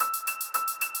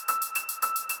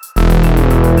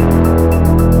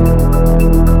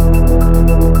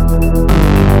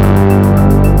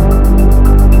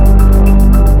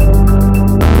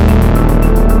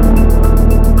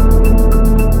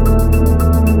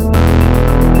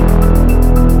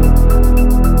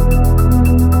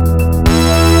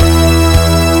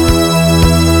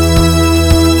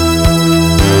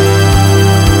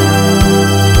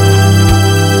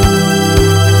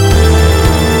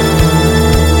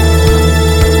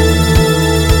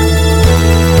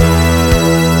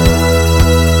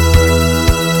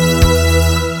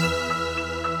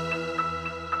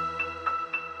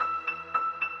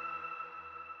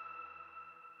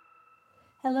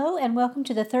welcome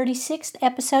to the 36th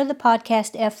episode of the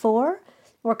podcast F4.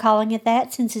 We're calling it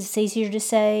that since it's easier to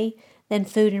say than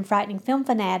Food and Frightening Film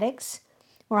Fanatics.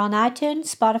 We're on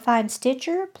iTunes, Spotify, and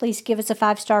Stitcher. Please give us a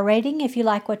 5-star rating if you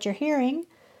like what you're hearing.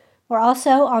 We're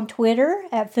also on Twitter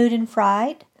at Food and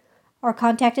Fright, or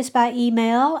contact us by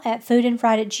email at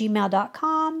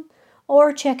foodandfright@gmail.com,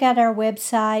 or check out our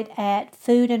website at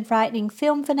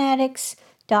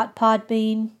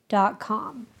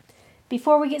foodandfrighteningfilmfanatics.podbean.com.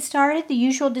 Before we get started, the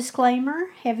usual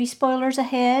disclaimer, heavy spoilers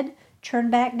ahead. Turn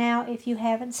back now if you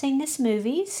haven't seen this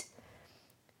movies.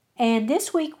 And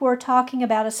this week we're talking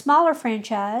about a smaller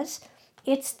franchise.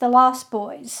 It's The Lost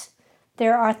Boys.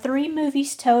 There are 3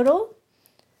 movies total,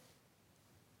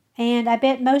 and I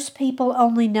bet most people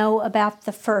only know about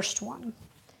the first one.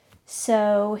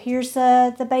 So here's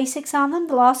the basics on them.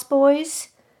 The Lost Boys,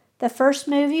 the first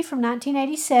movie from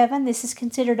 1987. This is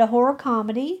considered a horror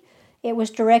comedy. It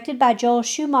was directed by Joel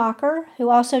Schumacher,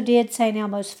 who also did St.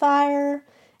 Elmo's Fire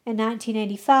in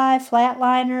 1985,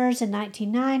 Flatliners in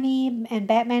 1990, and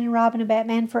Batman and Robin and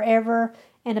Batman Forever,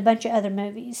 and a bunch of other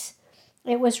movies.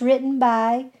 It was written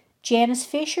by Janice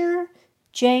Fisher,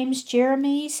 James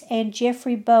Jeremies, and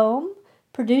Jeffrey Boehm,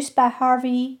 produced by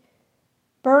Harvey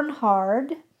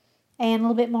Bernhard, and a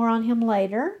little bit more on him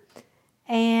later,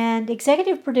 and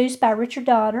executive produced by Richard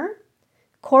Donner.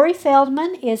 Corey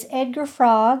Feldman is Edgar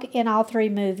Frog in all 3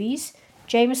 movies.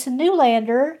 Jameson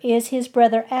Newlander is his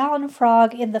brother Alan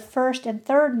Frog in the first and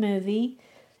third movie.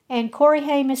 And Corey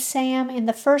Haim is Sam in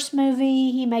the first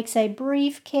movie. He makes a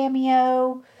brief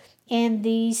cameo in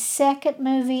the second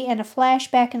movie and a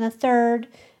flashback in the third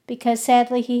because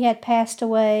sadly he had passed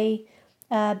away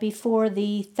before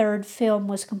the third film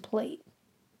was complete.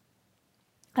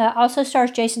 Also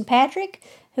stars Jason Patric,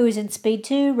 who is in Speed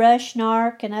 2, Rush,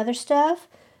 Narc, and other stuff,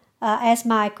 as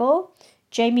Michael.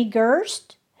 Jamie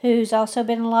Gerst, who's also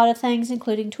been in a lot of things,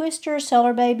 including Twister,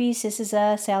 Solar Babies, This Is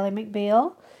Us, Sally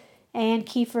McBeal. And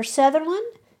Kiefer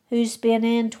Sutherland, who's been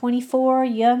in 24,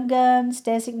 Young Guns,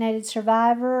 Designated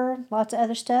Survivor, lots of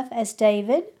other stuff, as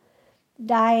David.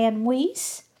 Diane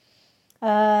Weiss,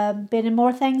 been in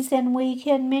more things than we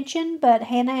can mention, but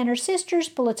Hannah and Her Sisters,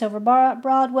 Bullets Over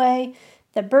Broadway,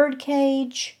 The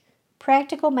Birdcage,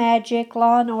 Practical Magic,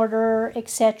 Law and Order,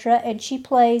 etc., and she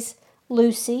plays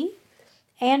Lucy.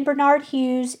 And Bernard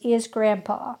Hughes is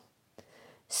Grandpa.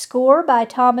 Score by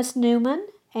Thomas Newman,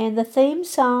 and the theme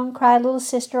song, Cry Little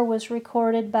Sister, was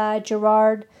recorded by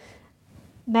Gerard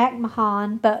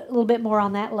McMahon, but a little bit more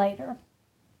on that later.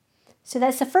 So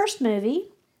that's the first movie.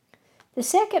 The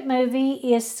second movie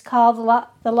is called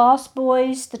The Lost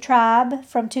Boys, The Tribe,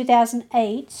 from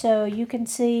 2008, so you can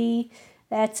see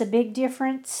that's a big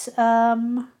difference.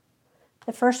 The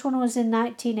first one was in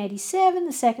 1987,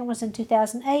 the second was in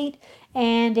 2008,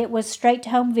 and it was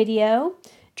straight-to-home video,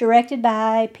 directed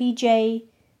by P.J.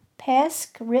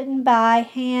 Pesk, written by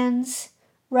Hans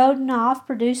Rodenoff,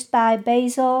 produced by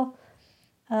Basil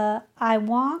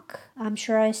Iwank. I'm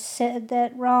sure I said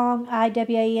that wrong,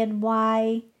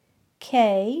 Iwanyk,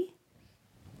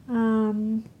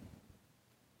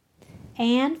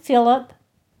 and Philip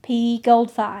P.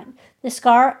 Goldfine. The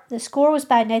score was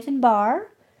by Nathan Barr,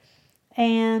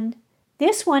 and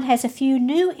this one has a few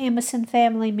new Emerson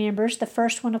family members. The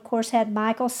first one, of course, had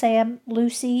Michael, Sam,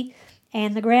 Lucy,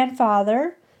 and the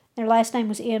grandfather. Their last name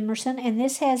was Emerson, and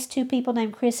this has 2 people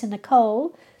named Chris and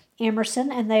Nicole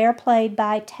Emerson, and they are played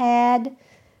by Tad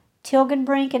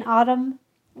Tilgenbrink and Autumn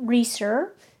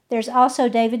Reeser. There's also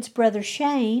David's brother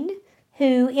Shane,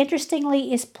 who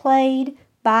interestingly is played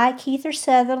by Kiefer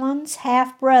Sutherland's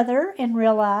half-brother in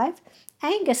real life,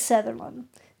 Angus Sutherland.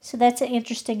 So that's an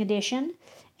interesting addition.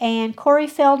 And Corey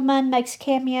Feldman makes a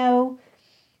cameo.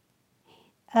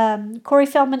 Corey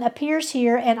Feldman appears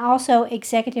here and also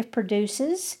executive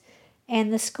produces.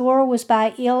 And the score was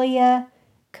by Ilya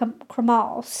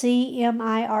Cmiral,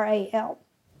 Cmiral.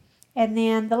 And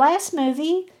then the last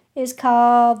movie is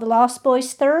called The Lost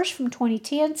Boys Thirst from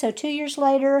 2010, so 2 years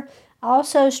later,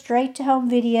 also straight-to-home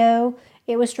video.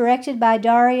 It was directed by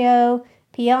Dario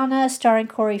Piana, starring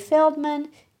Corey Feldman,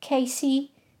 Casey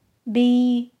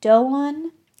B.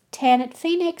 Dolan, Tanit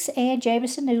Phoenix, and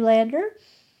Jameson Newlander.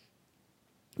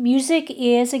 Music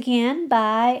is, again,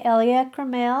 by Ilya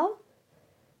Cmiral.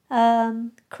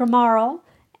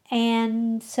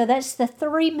 And so that's the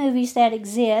 3 movies that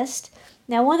exist.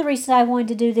 Now, one of the reasons I wanted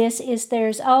to do this is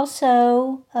there's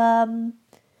also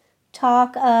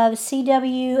talk of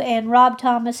C.W. and Rob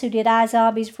Thomas, who did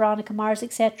iZombies, Veronica Mars,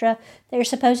 etc. They're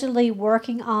supposedly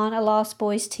working on a Lost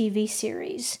Boys TV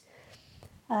series.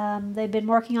 They've been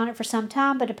working on it for some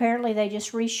time, but apparently they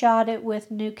just reshot it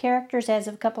with new characters as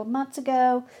of a couple of months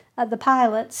ago, the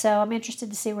pilot, so I'm interested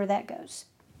to see where that goes.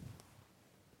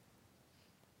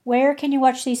 Where can you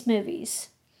watch these movies?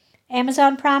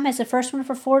 Amazon Prime has the first one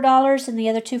for $4 and the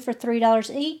other two for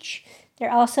 $3 each. They're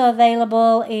also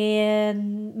available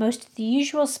in most of the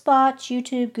usual spots: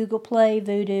 YouTube, Google Play,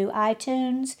 Vudu,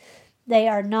 iTunes. They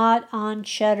are not on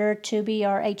Shudder, Tubi,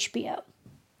 or HBO.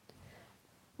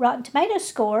 Rotten Tomatoes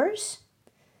scores.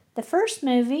 The first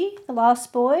movie, The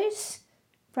Lost Boys,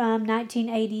 from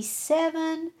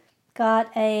 1987,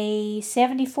 got a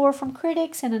 74 from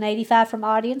critics and an 85 from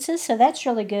audiences, so that's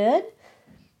really good.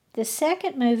 The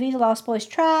second movie, The Lost Boys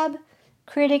Tribe,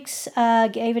 critics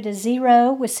gave it a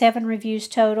 0 with 7 reviews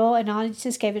total, and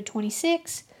audiences gave it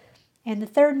 26. And the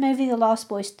third movie, The Lost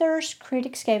Boys Thirst,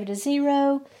 critics gave it a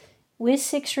 0 with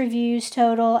 6 reviews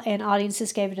total, and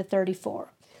audiences gave it a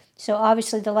 34. So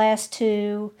obviously the last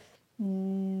two,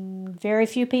 very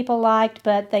few people liked,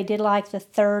 but they did like the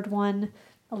third one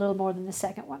a little more than the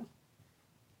second one.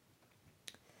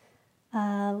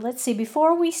 Let's see,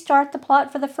 before we start the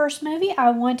plot for the first movie,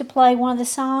 I wanted to play one of the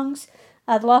songs.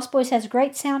 The Lost Boys has a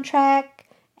great soundtrack,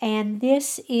 and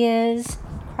this is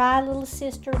Cry Little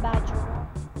Sister by Joel.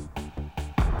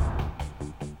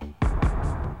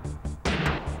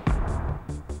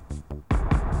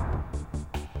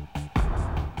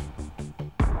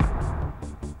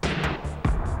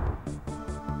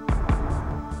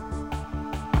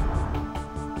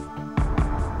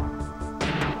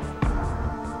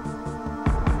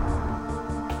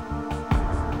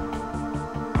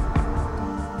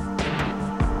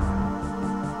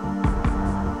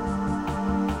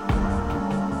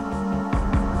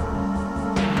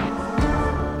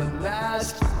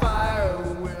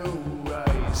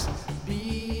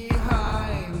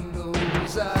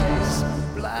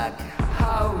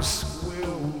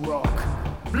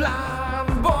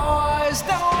 Blind boys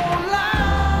don't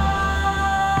lie.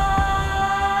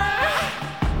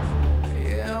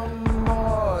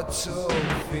 Immortal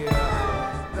fear,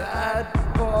 that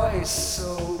voice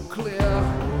so clear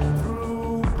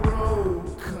through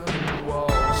broken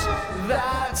walls.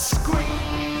 That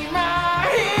scream I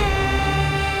hear.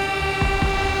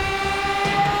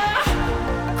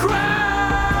 Cry,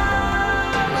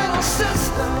 little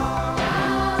sister.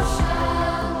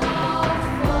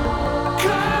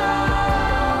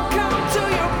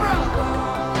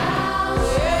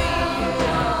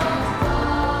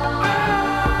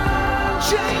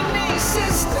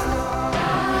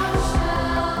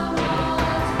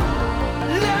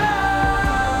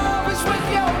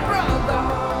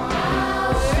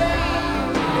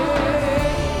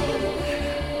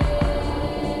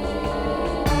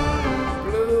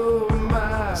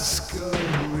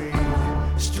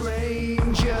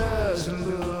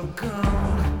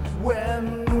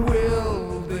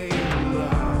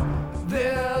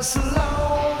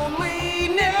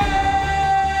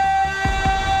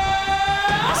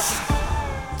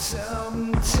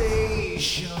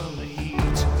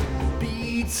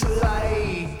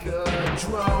 Like a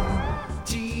drum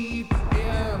deep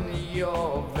in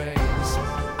your veins.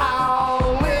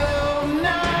 I'll live 9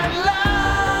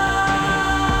 lives,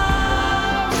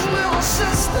 little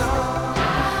sister.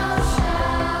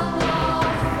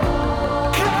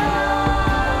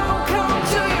 Come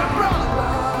to your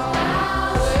brother.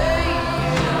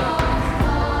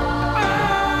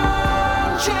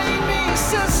 Unchain me,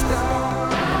 sister.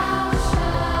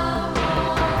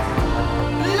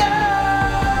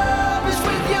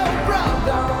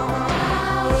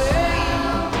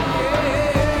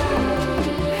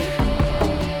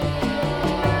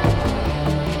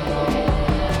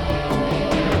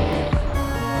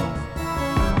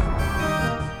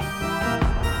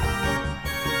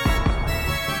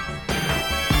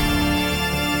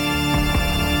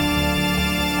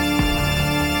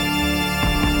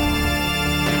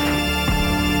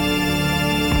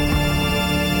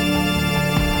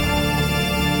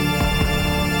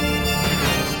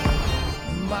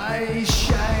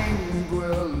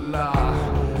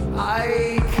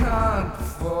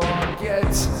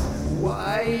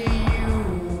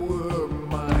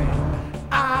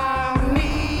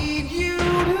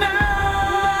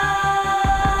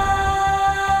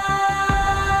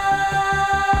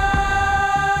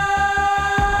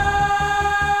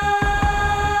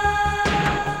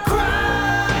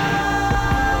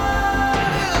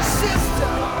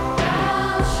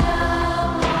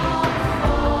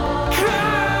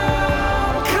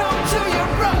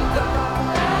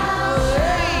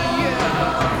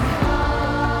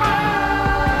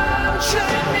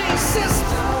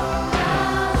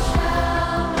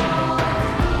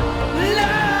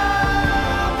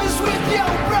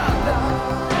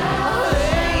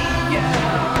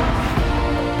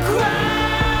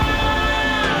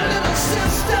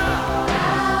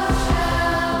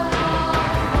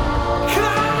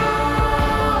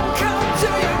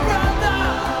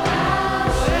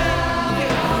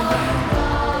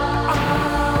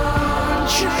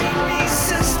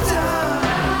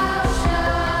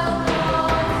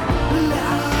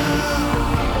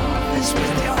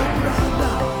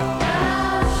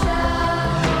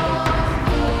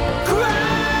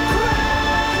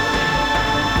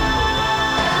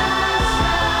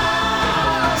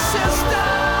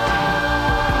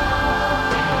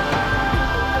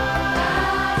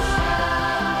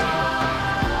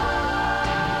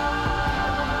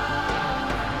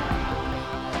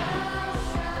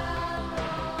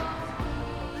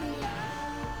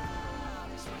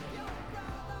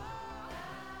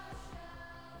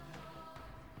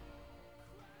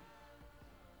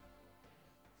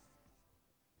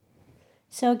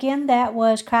 So again, that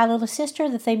was Cry Little Sister,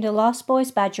 the theme to Lost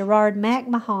Boys by Gerard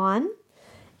McMahon.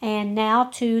 And now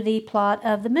to the plot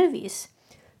of the movies.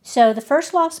 So the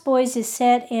first Lost Boys is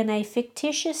set in a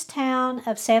fictitious town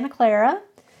of Santa Clara.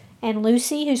 And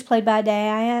Lucy, who's played by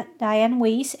Diane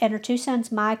Weiss, and her two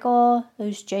sons, Michael,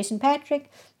 who's Jason Patrick,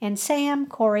 and Sam,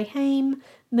 Corey Haim,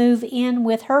 move in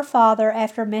with her father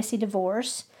after a messy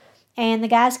divorce. And the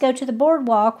guys go to the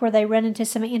boardwalk where they run into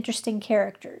some interesting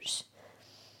characters.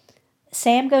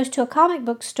 Sam goes to a comic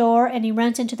book store and he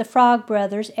runs into the Frog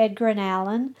Brothers, Edgar and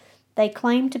Allan. They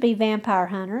claim to be vampire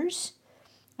hunters.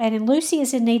 And Lucy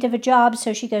is in need of a job,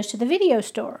 so she goes to the video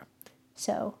store.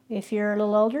 So if you're a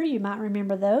little older, you might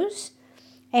remember those.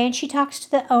 And she talks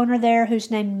to the owner there who's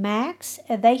named Max.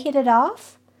 They hit it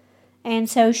off, and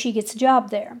so she gets a job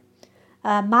there.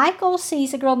 Michael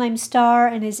sees a girl named Star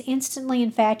and is instantly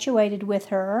infatuated with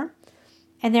her.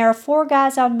 And there are 4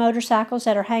 guys on motorcycles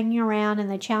that are hanging around, and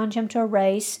they challenge him to a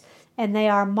race. And they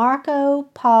are Marco,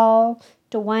 Paul,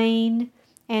 Dwayne,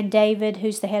 and David,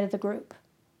 who's the head of the group.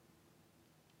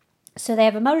 So they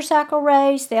have a motorcycle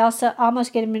race. They also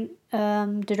almost get him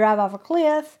to drive off a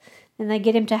cliff. Then they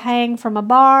get him to hang from a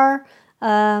bar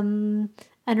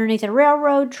underneath a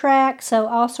railroad track. So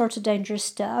all sorts of dangerous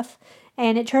stuff.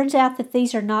 And it turns out that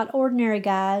these are not ordinary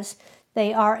guys.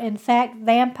 They are, in fact,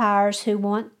 vampires who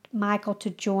want Michael to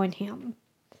join him.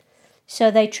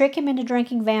 So they trick him into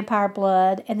drinking vampire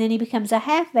blood. And then he becomes a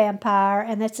half vampire.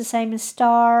 And that's the same as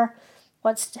Star.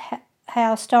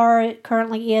 How Star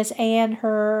currently is, and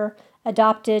her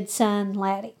adopted son,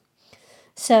 Laddie.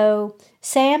 So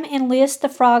Sam enlists the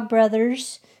Frog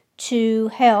Brothers to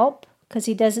help because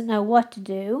he doesn't know what to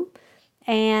do.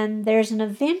 And there's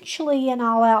eventually an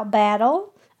all-out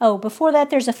battle. Oh, before that,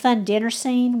 there's a fun dinner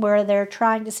scene where they're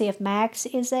trying to see if Max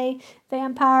is a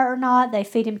vampire or not. They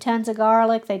feed him tons of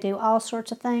garlic. They do all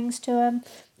sorts of things to him.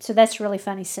 So that's a really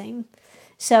funny scene.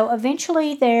 So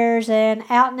eventually there's an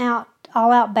out-and-out,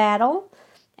 all-out battle.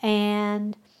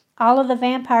 And all of the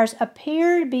vampires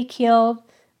appear to be killed,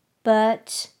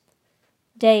 but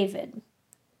David.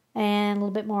 And a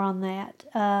little bit more on that.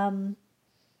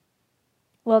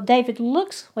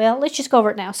 Let's just go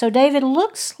over it now. So David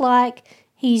looks like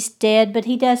he's dead, but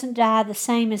he doesn't die the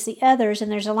same as the others.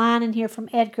 And there's a line in here from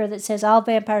Edgar that says all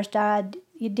vampires died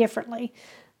differently,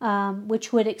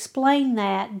 which would explain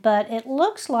that. But it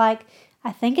looks like,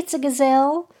 I think it's a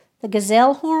gazelle. The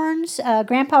gazelle horns.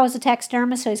 Grandpa was a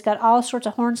taxidermist, so he's got all sorts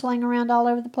of horns laying around all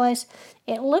over the place.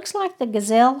 It looks like the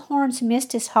gazelle horns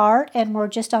missed his heart and were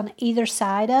just on either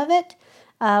side of it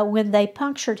when they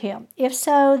punctured him. If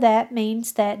so, that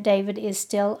means that David is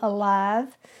still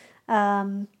alive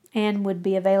and would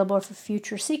be available for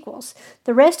future sequels.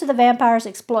 The rest of the vampires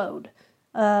explode,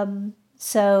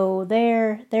 so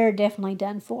they're definitely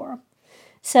done for.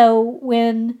 So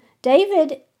when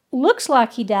David looks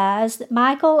like he dies,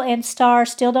 Michael and Star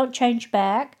still don't change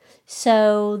back,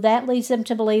 so that leads them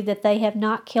to believe that they have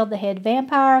not killed the head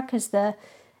vampire, because the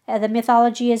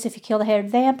mythology is if you kill the head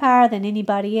vampire, then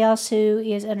anybody else who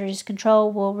is under his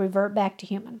control will revert back to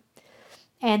human.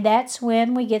 And that's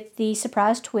when we get the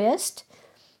surprise twist.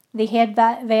 The head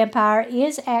vampire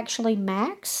is actually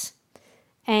Max,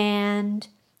 and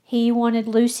he wanted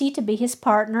Lucy to be his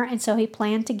partner, and so he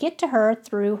planned to get to her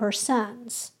through her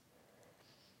sons.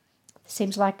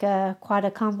 Seems like quite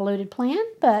a convoluted plan,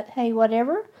 but hey,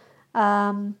 whatever.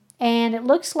 And it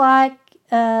looks like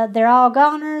they're all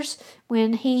goners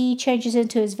when he changes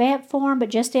into his vamp form, but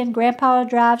just then Grandpa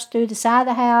drives through the side of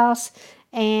the house,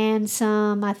 and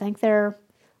I think they're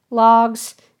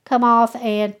logs come off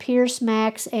and pierce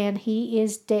Max, and he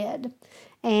is dead.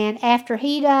 And after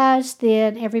he dies,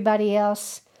 then everybody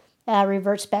else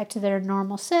reverts back to their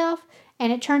normal self.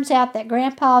 And it turns out that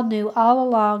Grandpa knew all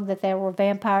along that there were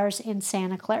vampires in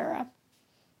Santa Clara.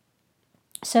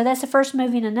 So that's the first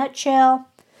movie in a nutshell.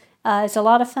 It's a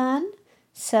lot of fun,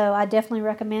 so I definitely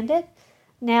recommend it.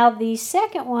 Now the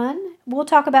second one, we'll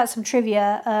talk about some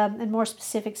trivia and more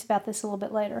specifics about this a little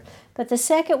bit later. But the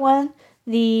second one,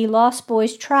 the Lost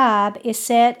Boys Tribe, is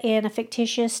set in a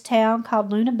fictitious town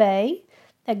called Luna Bay.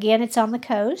 Again, it's on the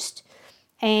coast.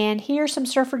 And here some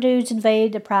surfer dudes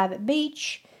invade a private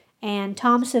beach. And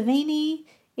Tom Savini,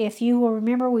 if you will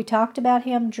remember, we talked about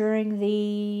him during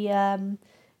the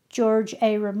George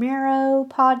A. Romero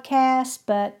podcast,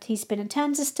 but he's been in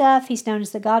tons of stuff. He's known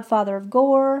as the Godfather of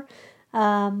Gore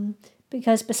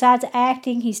because besides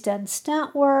acting, he's done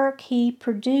stunt work. He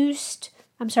directed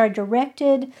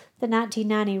the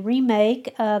 1990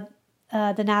 remake of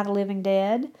The Night of the Living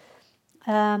Dead.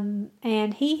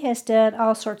 And he has done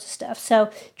all sorts of stuff.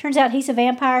 So turns out he's a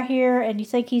vampire here, and you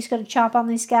think he's going to chomp on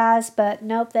these guys, but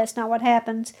nope, that's not what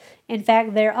happens. In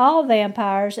fact, they're all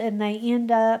vampires, and they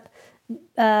end up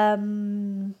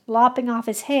lopping off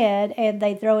his head, and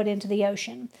they throw it into the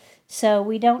ocean. So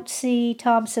we don't see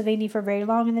Tom Savini for very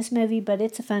long in this movie, but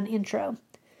it's a fun intro.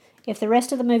 If the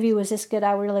rest of the movie was this good,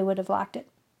 I really would have liked it.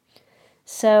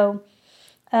 So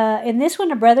in this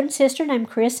one, a brother and sister named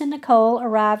Chris and Nicole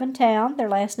arrive in town. Their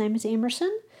last name is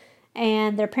Emerson,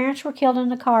 and their parents were killed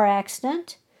in a car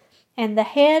accident. And the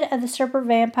head of the Serpent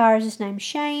Vampires is named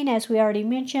Shane. As we already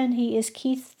mentioned, he is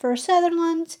Kiefer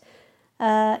Sutherland's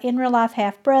in real life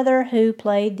half brother who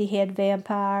played the head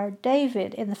vampire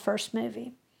David in the first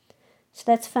movie. So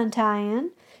that's a fun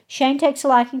tie-in. Shane takes a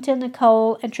liking to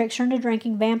Nicole and tricks her into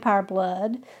drinking vampire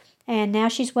blood. And now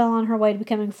she's well on her way to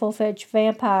becoming a full-fledged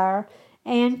vampire.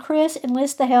 And Chris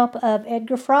enlists the help of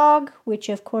Edgar Frog, which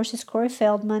of course is Corey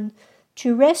Feldman,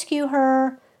 to rescue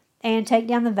her and take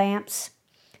down the vamps.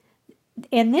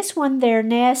 In this one,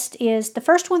 the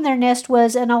first one, their nest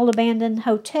was an old abandoned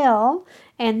hotel,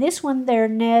 and this one, their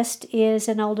nest is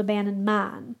an old abandoned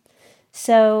mine.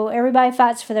 So everybody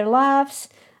fights for their lives.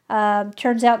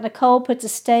 Turns out Nicole puts a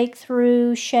stake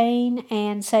through Shane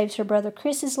and saves her brother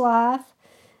Chris's life.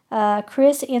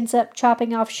 Chris ends up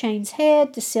chopping off Shane's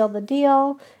head to seal the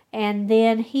deal, and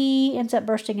then he ends up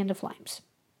bursting into flames.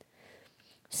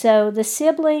 So the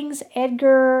siblings,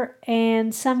 Edgar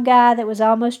and some guy that was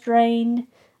almost drained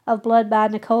of blood by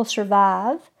Nicole,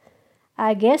 survive.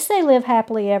 I guess they live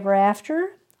happily ever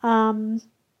after. And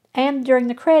during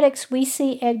the credits, we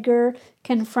see Edgar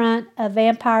confront a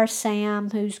vampire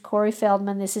Sam, who's Corey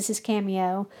Feldman. This is his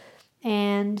cameo.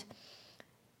 And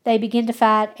they begin to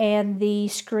fight, and the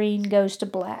screen goes to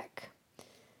black.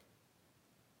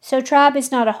 So Tribe is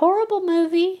not a horrible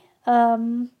movie.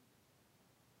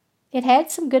 It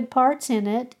had some good parts in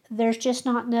it. There's just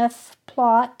not enough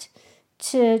plot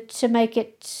to make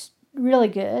it really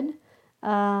good.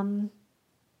 I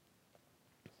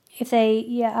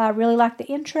really like the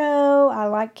intro. I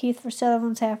like Kiefer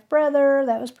Sutherland's half brother.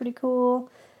 That was pretty cool.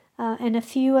 And a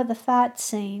few of the fight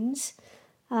scenes.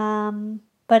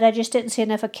 But I just didn't see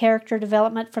enough of character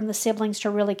development from the siblings to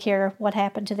really care what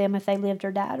happened to them, if they lived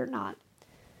or died or not.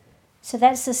 So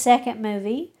that's the second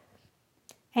movie.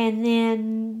 And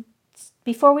then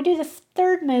before we do the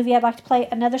third movie, I'd like to play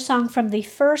another song from the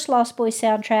first Lost Boys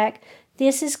soundtrack.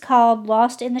 This is called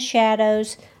Lost in the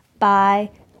Shadows by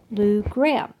Lou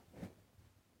Gramm.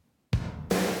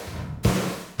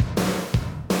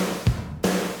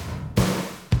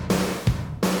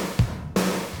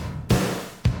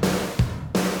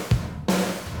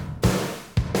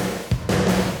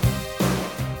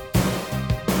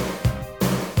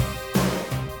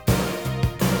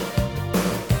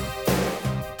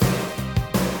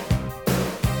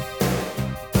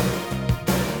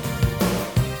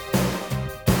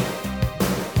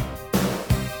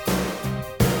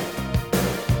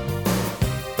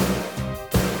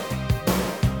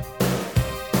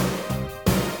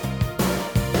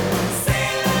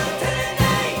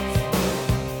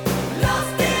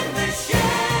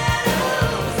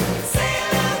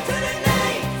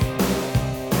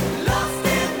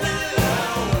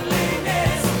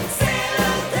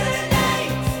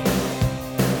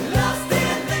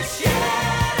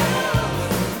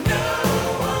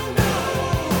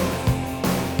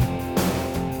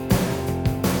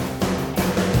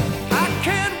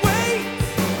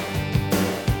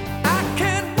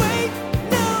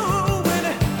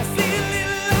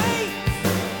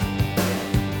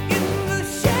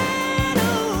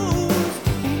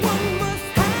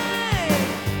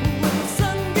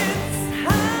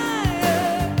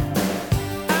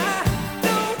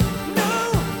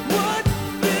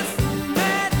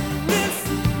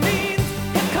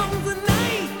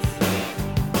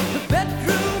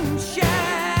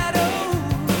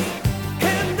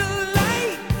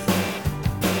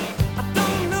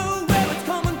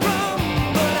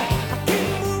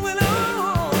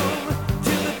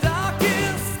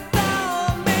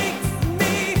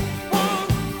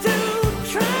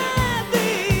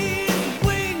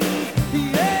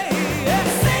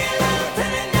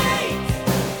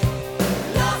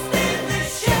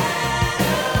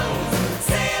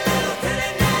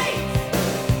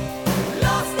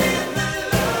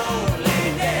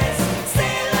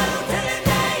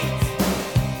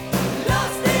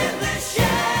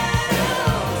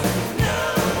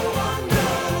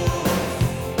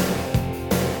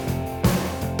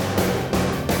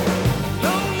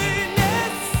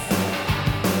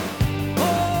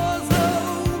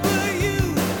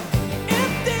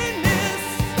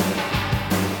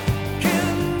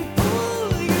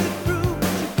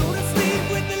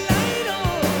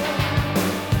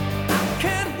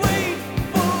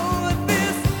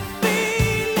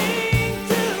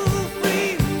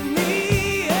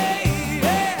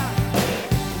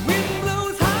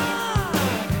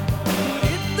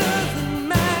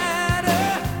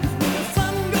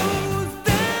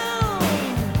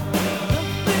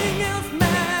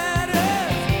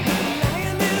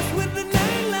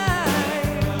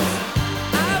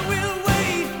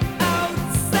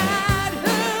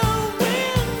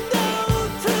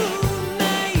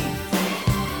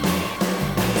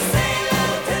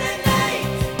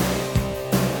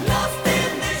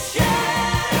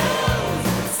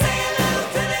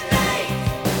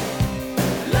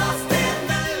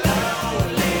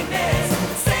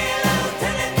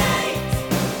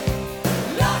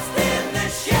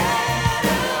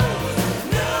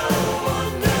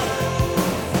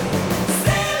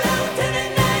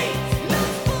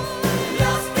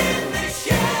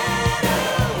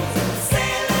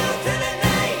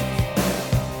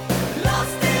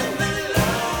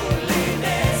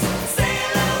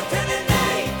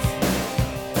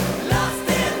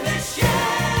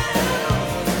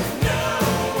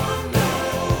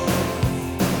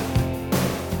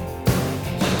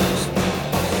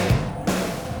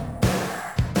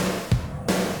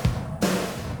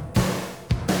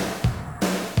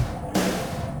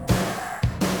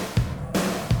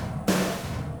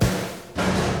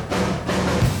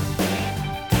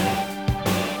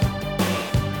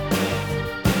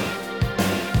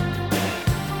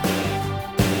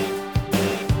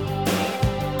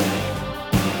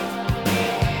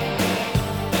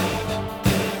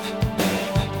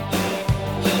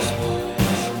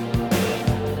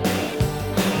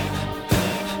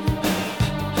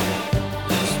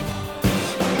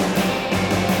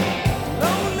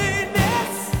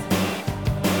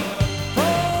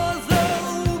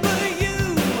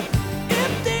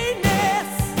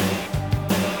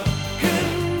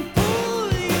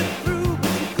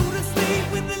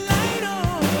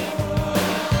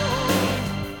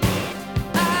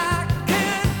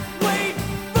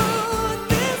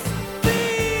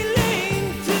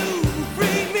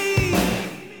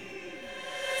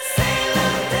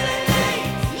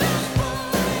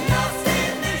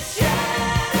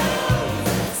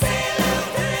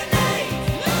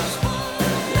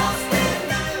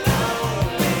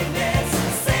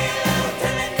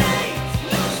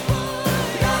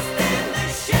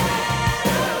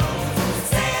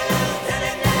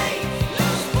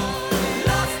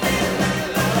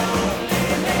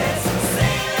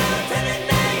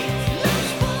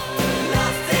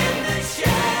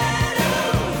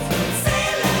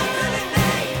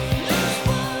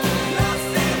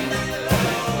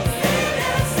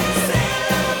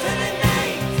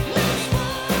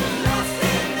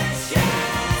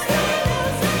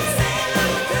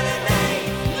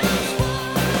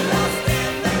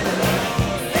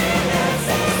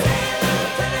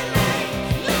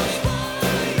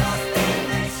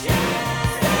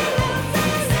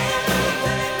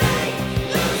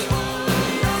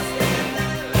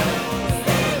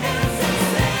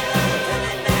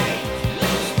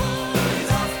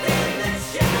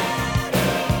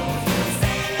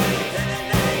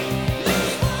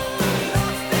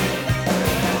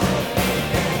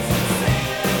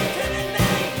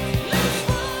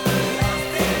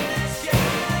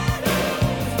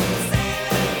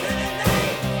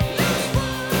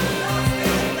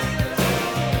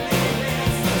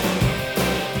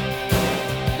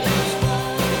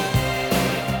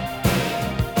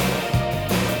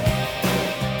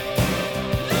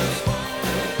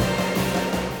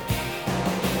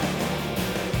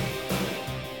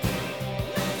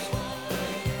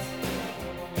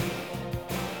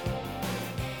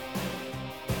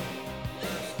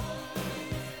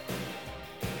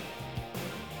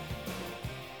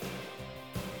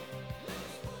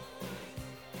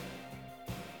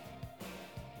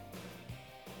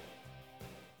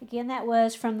 Again, that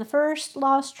was from the first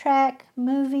Lost Track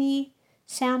movie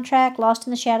soundtrack, Lost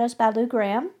in the Shadows by Lou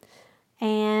Gramm.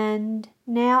 And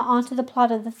now onto the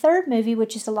plot of the third movie,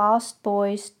 which is The Lost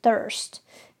Boys Thirst.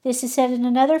 This is set in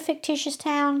another fictitious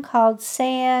town called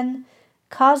San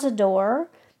Cazador,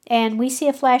 and we see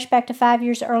a flashback to 5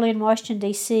 years early in Washington,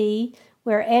 D.C.,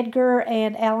 where Edgar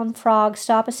and Alan Frog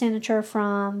stop a senator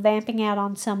from vamping out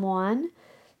on someone.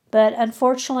 But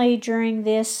unfortunately, during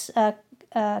this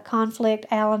conflict,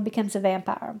 Alan becomes a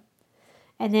vampire.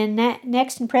 And then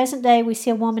next in present day, we see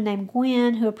a woman named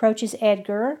Gwen who approaches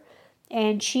Edgar,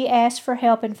 and she asks for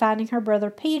help in finding her brother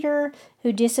Peter,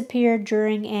 who disappeared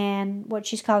during what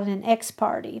she's calling an X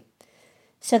party.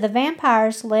 So the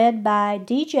vampires, led by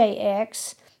DJ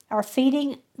X, are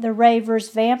feeding the ravers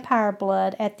vampire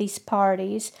blood at these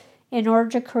parties in order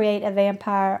to create a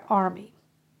vampire army.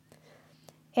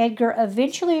 Edgar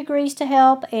eventually agrees to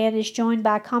help and is joined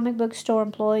by comic book store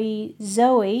employee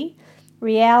Zoe,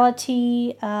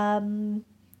 reality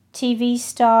TV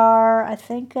star, I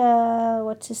think,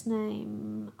 what's his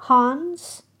name?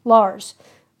 Lars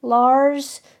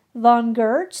von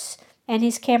Gertz, and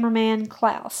his cameraman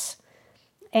Klaus.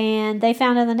 And they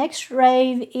found out the next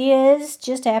rave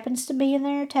just happens to be in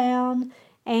their town,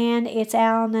 and it's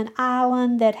on an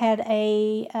island that had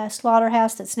a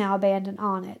slaughterhouse that's now abandoned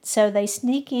on it. So they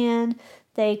sneak in,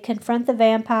 they confront the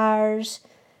vampires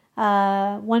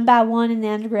one by one in the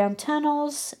underground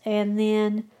tunnels, and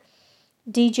then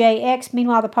DJ X,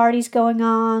 meanwhile the party's going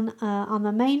on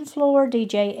the main floor.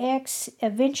 DJ X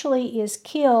eventually is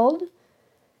killed,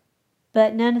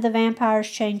 but none of the vampires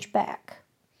change back.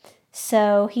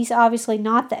 So he's obviously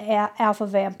not the alpha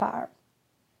vampire.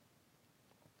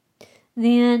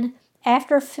 Then,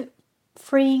 after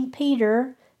freeing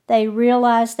Peter, they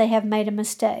realize they have made a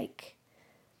mistake.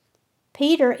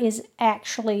 Peter is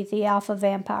actually the alpha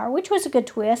vampire, which was a good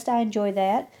twist. I enjoy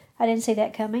that. I didn't see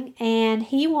that coming. And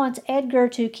he wants Edgar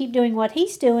to keep doing what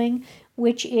he's doing,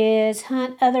 which is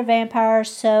hunt other vampires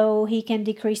so he can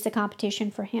decrease the competition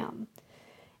for him.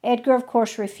 Edgar, of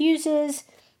course, refuses,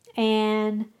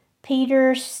 and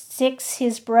Peter sicks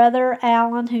his brother,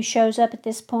 Alan, who shows up at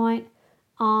this point,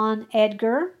 on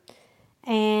Edgar.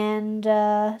 And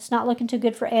it's not looking too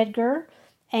good for Edgar.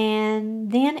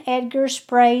 And then Edgar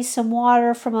sprays some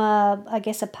water from a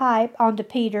pipe onto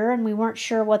Peter, and we weren't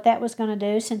sure what that was going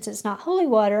to do since it's not holy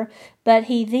water, but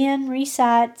he then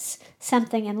recites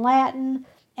something in Latin,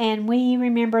 and we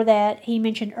remember that he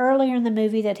mentioned earlier in the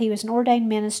movie that he was an ordained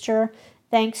minister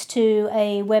thanks to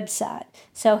a website.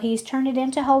 So he's turned it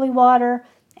into holy water,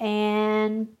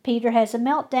 and Peter has a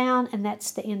meltdown, and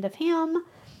that's the end of him.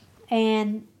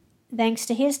 And thanks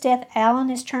to his death, Alan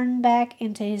is turned back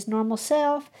into his normal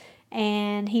self,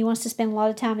 and he wants to spend a lot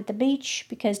of time at the beach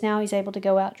because now he's able to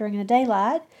go out during the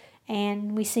daylight,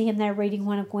 and we see him there reading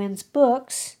one of Gwen's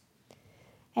books.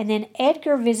 And then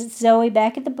Edgar visits Zoe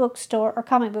back at the bookstore or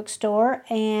comic book store,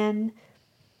 and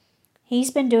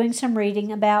he's been doing some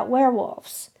reading about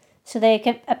werewolves. So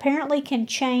they apparently can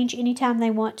change anytime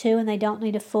they want to, and they don't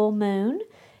need a full moon.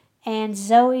 And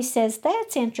Zoe says,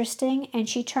 that's interesting, and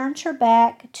she turns her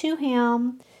back to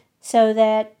him so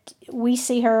that we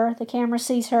see her, the camera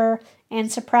sees her,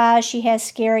 and surprise, she has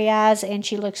scary eyes, and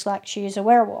she looks like she is a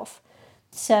werewolf.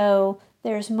 So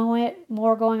there's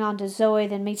more going on to Zoe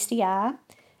than meets the eye.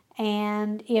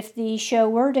 And if the show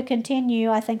were to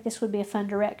continue, I think this would be a fun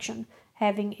direction,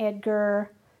 having Edgar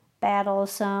battle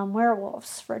some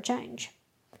werewolves for a change.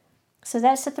 So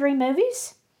that's the 3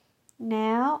 movies.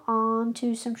 Now on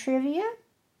to some trivia.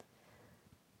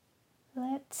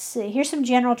 Let's see. Here's some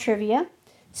general trivia.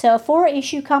 So a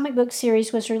 4-issue comic book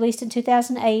series was released in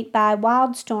 2008 by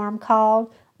Wildstorm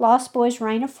called Lost Boys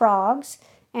Reign of Frogs,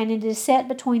 and it is set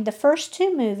between the first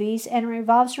 2 movies and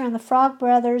revolves around the Frog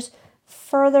Brothers'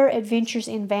 further adventures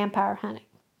in vampire hunting.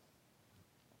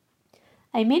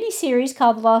 A miniseries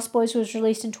called The Lost Boys was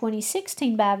released in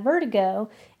 2016 by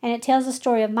Vertigo, and it tells the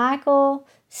story of Michael,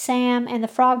 Sam, and the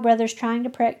Frog Brothers trying to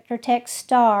protect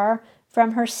Star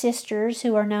from her sisters,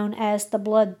 who are known as the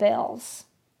Blood Bells.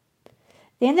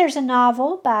 Then there's a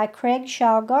novel by Craig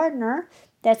Shaw Gardner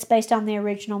that's based on the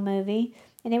original movie,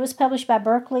 and it was published by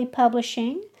Berkeley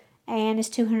Publishing and is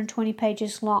 220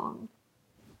 pages long.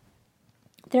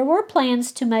 There were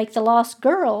plans to make The Lost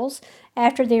Girls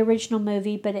after the original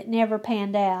movie, but it never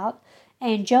panned out.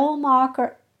 And Joel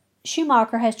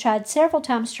Schumacher has tried several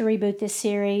times to reboot this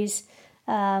series,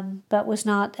 but was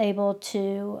not able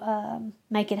to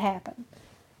make it happen.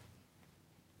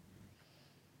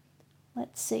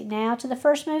 Let's see. Now to the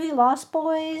first movie, Lost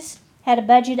Boys. Had a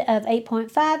budget of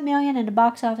 $8.5 million and a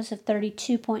box office of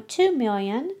 $32.2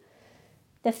 million.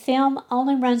 The film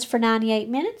only runs for 98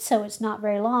 minutes, so it's not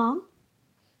very long.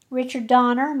 Richard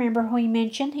Donner, remember who we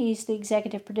mentioned, he's the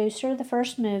executive producer of the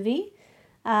first movie.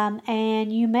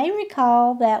 And you may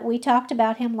recall that we talked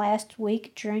about him last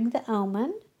week during The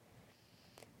Omen.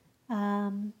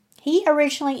 He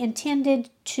originally intended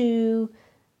to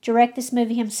direct this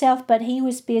movie himself, but he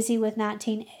was busy with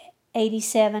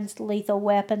 1987's Lethal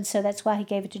Weapon, so that's why he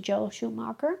gave it to Joel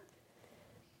Schumacher.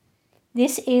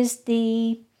 This is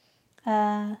the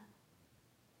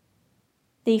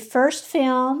first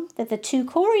film that the two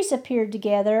Coreys appeared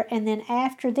together, and then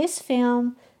after this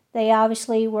film, they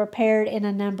obviously were paired in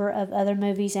a number of other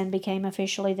movies and became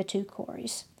officially the two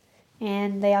Coreys.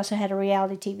 And they also had a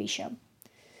reality TV show.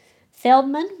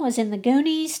 Feldman was in The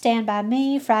Goonies, Stand By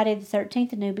Me, Friday the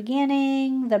 13th, A New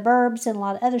Beginning, The Burbs, and a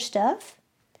lot of other stuff.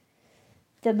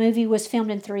 The movie was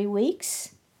filmed in 3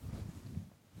 weeks.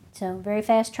 So very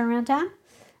fast turnaround time.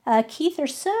 Kiefer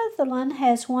Sutherland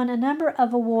has won a number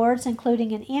of awards,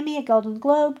 including an Emmy, a Golden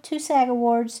Globe, 2 SAG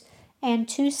Awards, and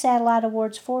 2 Satellite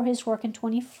Awards for his work in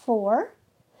 24.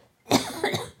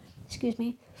 Excuse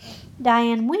me.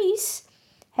 Diane Weiss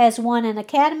has won an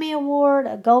Academy Award,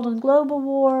 a Golden Globe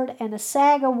Award, and a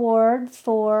SAG Award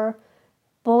for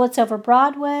Bullets Over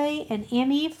Broadway, an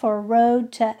Emmy for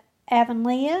Road to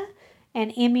Avonlea,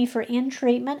 an Emmy for In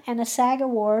Treatment, and a SAG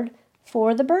Award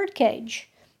for The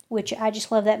Birdcage, which I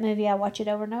just love that movie. I watch it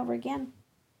over and over again.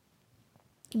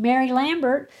 Mary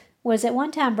Lambert was at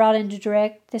one time brought in to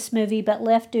direct this movie, but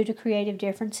left due to creative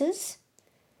differences.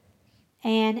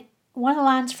 And one of the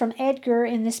lines from Edgar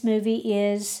in this movie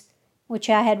is, which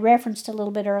I had referenced a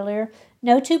little bit earlier,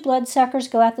 "No two bloodsuckers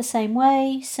go out the same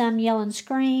way. Some yell and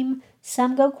scream,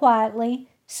 some go quietly,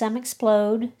 some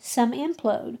explode, some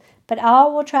implode, but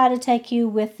all will try to take you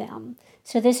with them."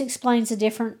 So this explains the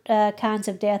different kinds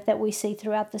of death that we see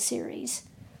throughout the series.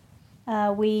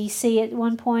 We see at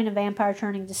one point a vampire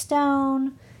turning to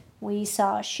stone. We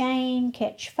saw Shane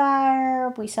catch fire.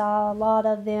 We saw a lot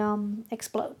of them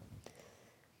explode.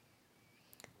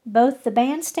 Both the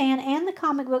bandstand and the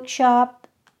comic book shop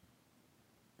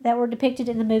that were depicted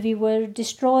in the movie were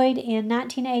destroyed in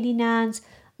 1989's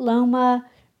Loma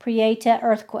Prieta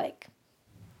earthquake.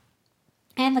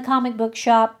 And the comic book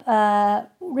shop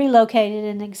relocated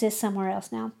and exists somewhere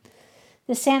else now.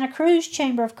 The Santa Cruz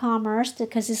Chamber of Commerce,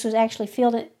 because this was actually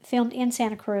filmed in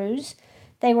Santa Cruz,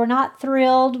 they were not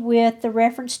thrilled with the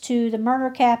reference to the murder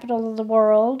capital of the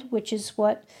world, which is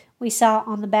what we saw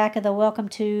on the back of the Welcome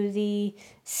to the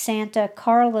Santa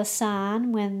Carla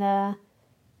sign when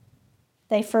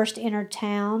they first entered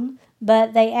town.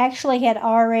 But they actually had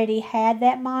already had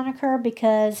that moniker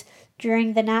because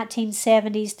during the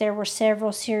 1970s there were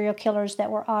several serial killers that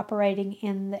were operating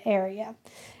in the area.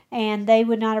 And they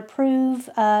would not approve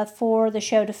for the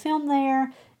show to film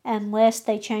there unless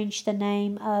they changed the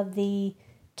name of the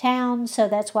town, so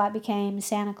that's why it became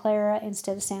Santa Clara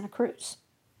instead of Santa Cruz.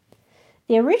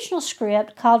 The original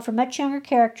script called for much younger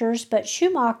characters, but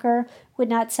Schumacher would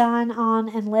not sign on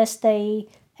unless they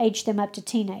aged them up to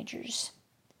teenagers.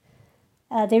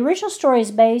 The original story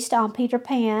is based on Peter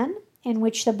Pan, in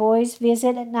which the boys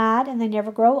visit at night and they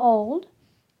never grow old.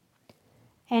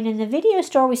 And in the video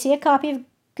store, we see a copy of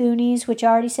Goonies, which I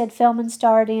already said Feldman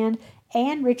starred in,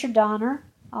 and Richard Donner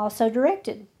also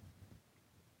directed.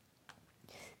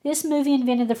 This movie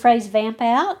invented the phrase vamp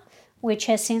out, which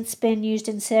has since been used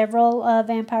in several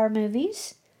vampire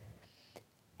movies.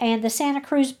 And the Santa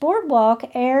Cruz Boardwalk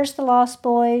airs The Lost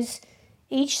Boys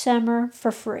each summer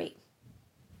for free.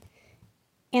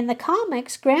 In the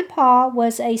comics, Grandpa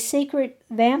was in a secret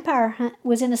vampire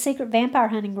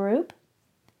hunting group,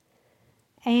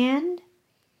 and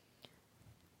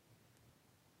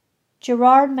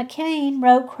Gerard McCain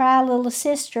wrote Cry Little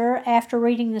Sister after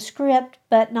reading the script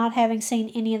but not having seen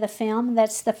any of the film.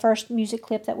 That's the first music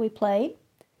clip that we played.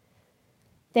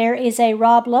 There is a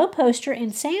Rob Lowe poster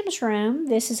in Sam's room.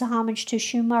 This is a homage to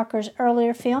Schumacher's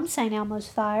earlier film, St. Elmo's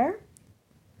Fire.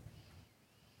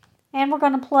 And we're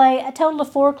going to play a total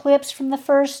of 4 clips from the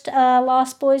first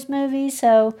Lost Boys movie.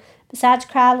 So besides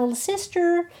Cry Little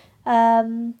Sister,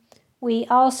 we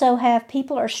also have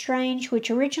People Are Strange,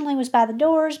 which originally was by The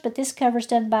Doors, but this cover's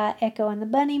done by Echo and the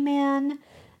Bunnymen.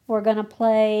 We're going to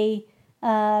play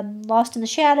Lost in the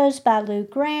Shadows by Lou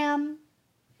Gramm.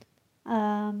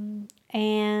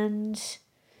 And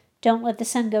Don't Let the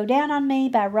Sun Go Down on Me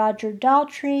by Roger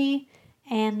Daltrey.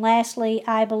 And lastly,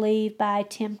 I Believe by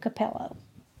Tim Capello.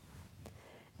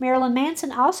 Marilyn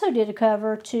Manson also did a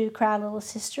cover to Cry Little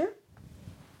Sister.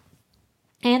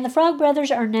 And the Frog Brothers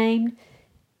are named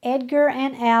Edgar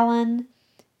and Allan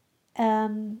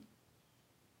in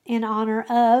honor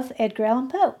of Edgar Allan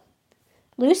Poe.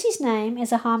 Lucy's name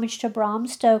is a homage to Bram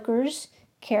Stoker's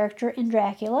character in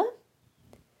Dracula.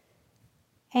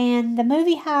 And the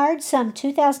movie hired some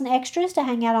 2,000 extras to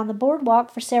hang out on the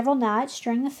boardwalk for several nights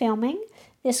during the filming.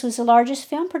 This was the largest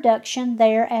film production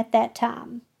there at that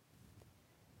time.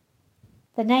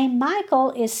 The name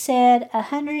Michael is said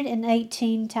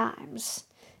 118 times,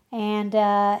 and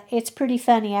it's pretty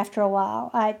funny after a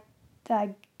while. I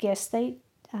guess I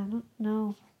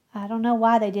don't know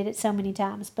why they did it so many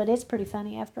times, but it's pretty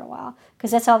funny after a while,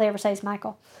 because that's all they ever say is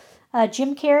Michael.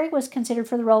 Jim Carrey was considered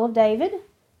for the role of David.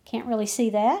 Can't really see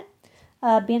that.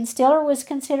 Ben Stiller was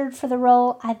considered for the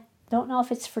role. I don't know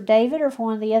if it's for David or for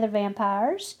one of the other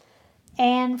vampires.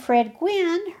 And Fred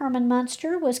Gwynne, Herman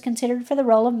Munster, was considered for the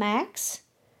role of Max.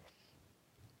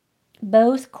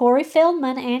 Both Corey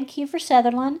Feldman and Kiefer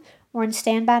Sutherland were in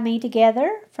Stand By Me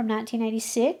together from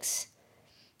 1986.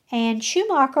 And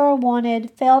Schumacher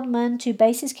wanted Feldman to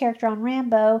base his character on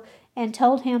Rambo and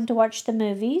told him to watch the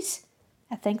movies.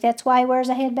 I think that's why he wears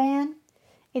a headband.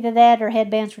 Either that or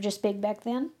headbands were just big back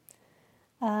then.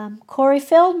 Corey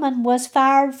Feldman was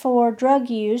fired for drug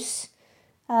use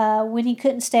when he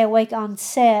couldn't stay awake on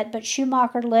set, but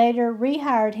Schumacher later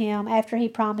rehired him after he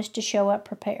promised to show up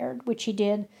prepared, which he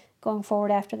did going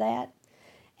forward after that.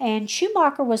 And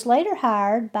Schumacher was later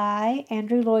hired by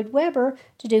Andrew Lloyd Webber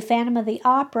to do Phantom of the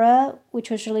Opera, which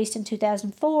was released in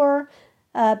 2004,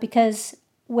 because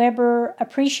Webber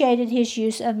appreciated his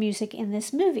use of music in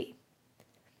this movie.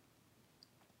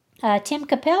 Tim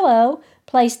Capello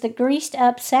plays the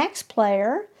greased-up sax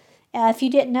player. If you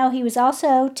didn't know, he was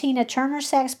also Tina Turner's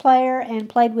sax player and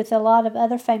played with a lot of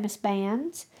other famous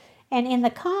bands. And in the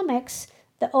comics,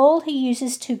 the oil he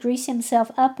uses to grease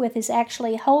himself up with is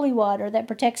actually holy water that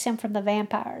protects him from the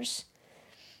vampires.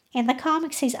 In the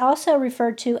comics, he's also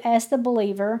referred to as the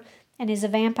Believer and is a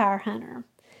vampire hunter.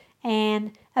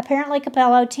 And apparently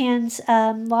Capello attends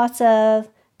lots of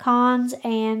cons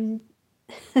and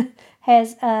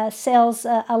sells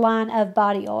a line of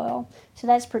body oil. So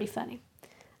that's pretty funny.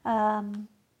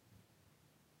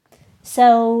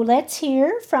 So let's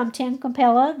hear from Tim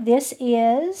Capello. This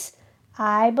is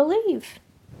I Believe.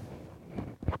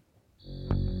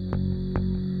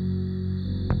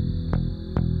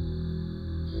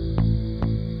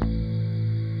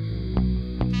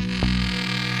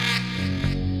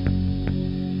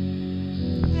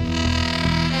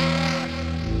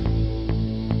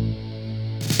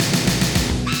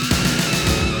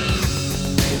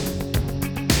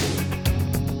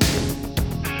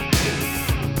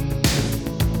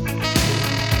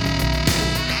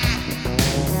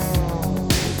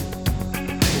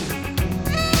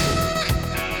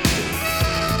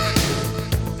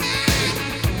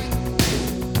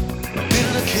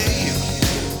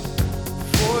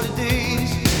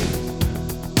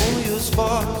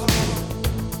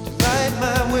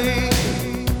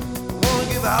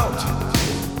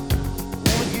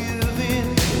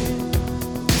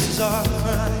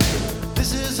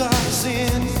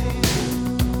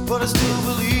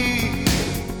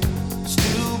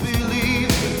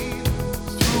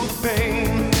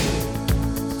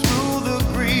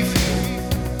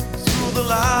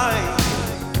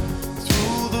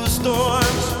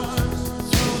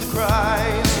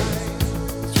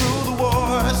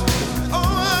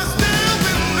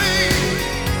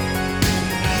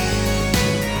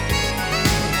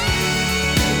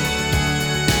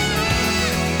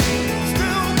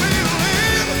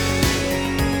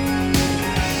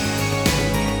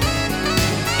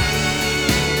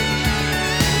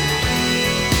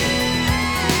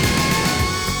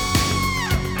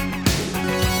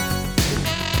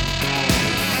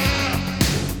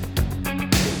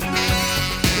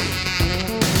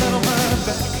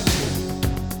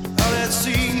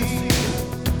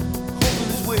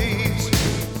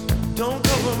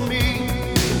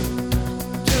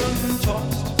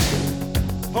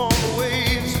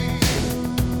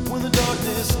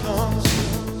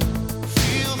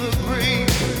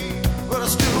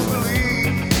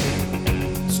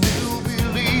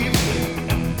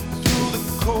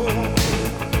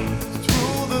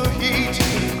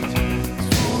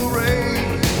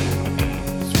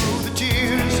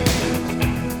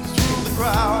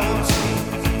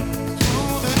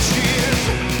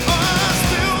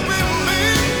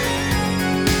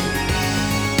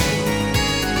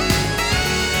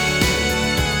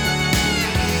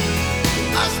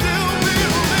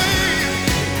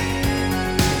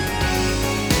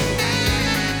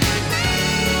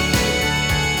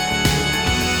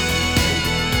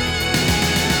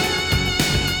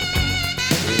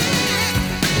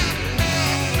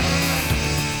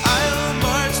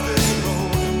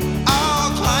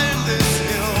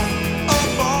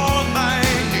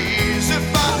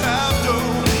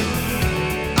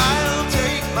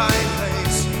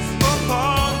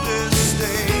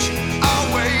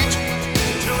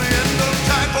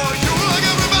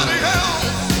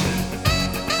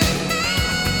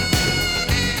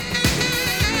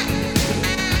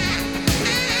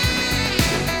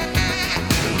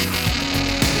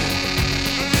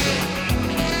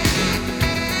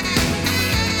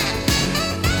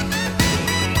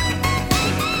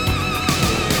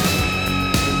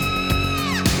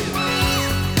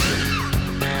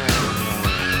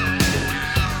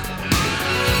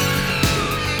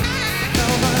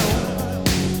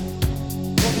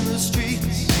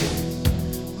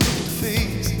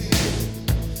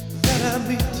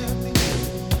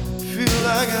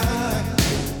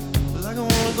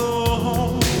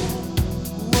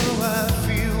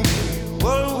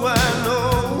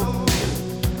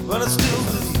 But I still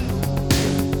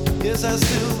believe, yes, I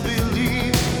still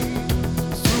believe.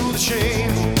 Through the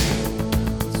shame,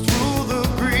 through the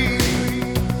grief,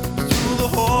 through the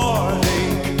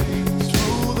heartache,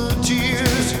 through the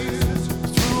tears,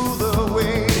 through the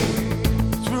way,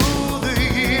 through the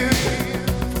years.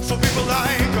 So people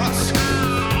like us,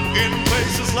 in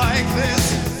places like this,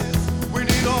 we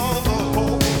need all the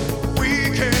hope we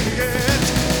can get.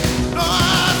 No,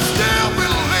 I still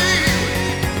believe.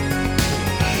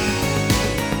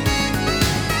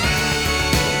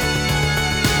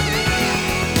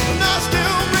 And I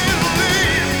still believe.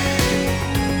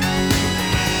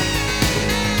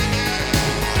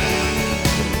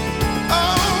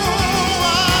 Oh,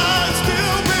 I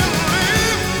still believe.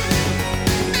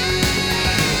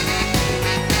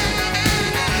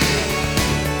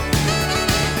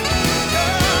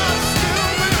 I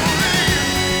still believe.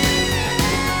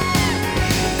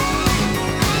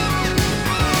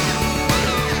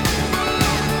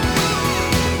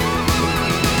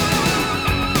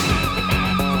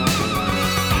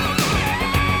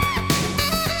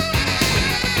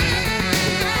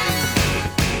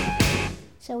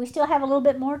 So we still have a little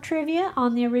bit more trivia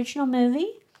on the original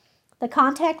movie. The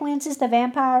contact lenses the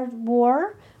vampire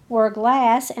wore were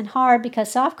glass and hard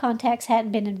because soft contacts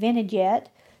hadn't been invented yet,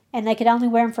 and they could only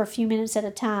wear them for a few minutes at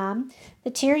a time. The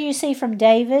tear you see from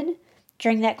David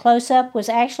during that close-up was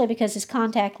actually because his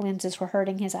contact lenses were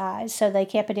hurting his eyes, so they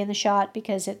kept it in the shot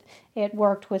because it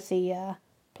worked with the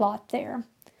plot there.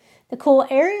 The cool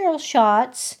aerial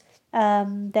shots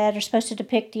that are supposed to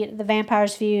depict the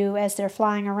vampire's view as they're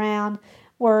flying around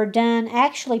were done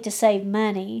actually to save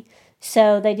money.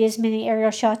 So they did as many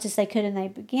aerial shots as they could in the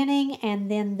beginning,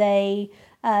 and then they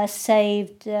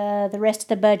saved the rest of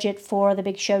the budget for the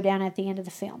big showdown at the end of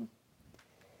the film.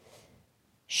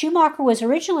 Schumacher was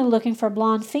originally looking for a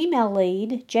blonde female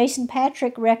lead. Jason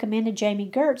Patric recommended Jamie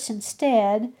Gertz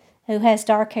instead, who has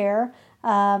dark hair,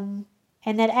 and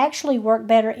that actually worked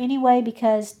better anyway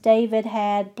because David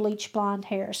had bleach blonde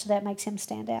hair, so that makes him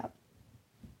stand out.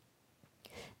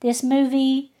 This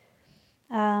movie,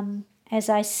 as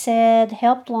I said,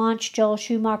 helped launch Joel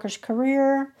Schumacher's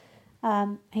career.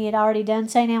 He had already done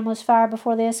St. Elmo's Fire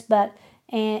before this, but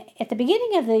at the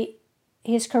beginning of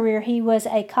his career, he was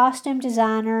a costume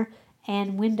designer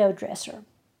and window dresser.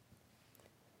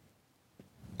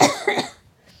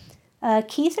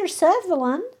 Kiefer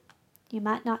Sutherland, you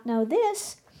might not know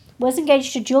this, was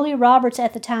engaged to Julia Roberts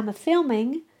at the time of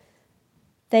filming.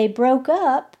 They broke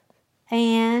up,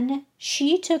 and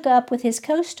she took up with his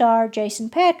co-star Jason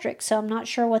Patric, so I'm not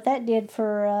sure what that did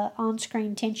for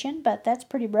on-screen tension, but that's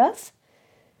pretty rough.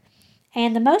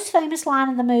 And the most famous line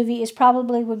in the movie is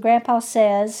probably when Grandpa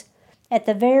says, at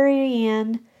the very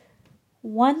end,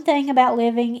 one thing about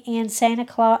living in Santa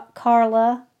Clara,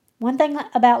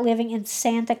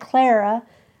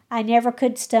 I never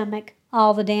could stomach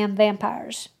all the damn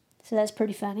vampires. So that's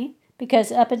pretty funny,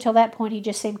 because up until that point, he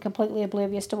just seemed completely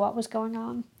oblivious to what was going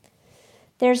on.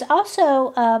 There's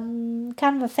also kind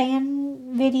of a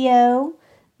fan video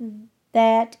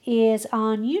that is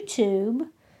on YouTube.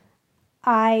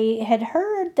 I had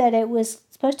heard that it was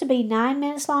supposed to be 9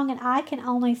 minutes long, and I can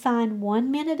only find 1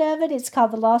 minute of it. It's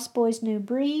called The Lost Boys New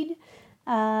Breed.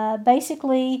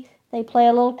 Basically, they play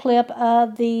a little clip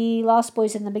of the Lost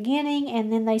Boys in the beginning,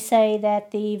 and then they say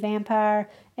that the vampire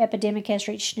epidemic has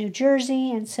reached New Jersey,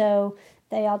 and so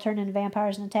they all turn into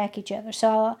vampires and attack each other.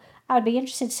 So I would be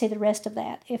interested to see the rest of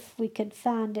that if we could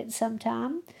find it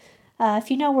sometime.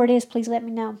 If you know where it is, please let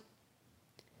me know.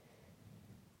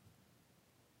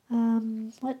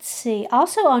 Let's see.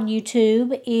 Also on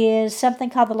YouTube is something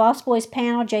called the Lost Boys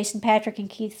Panel, Jason Patric and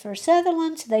Kiefer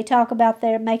Sutherland. So they talk about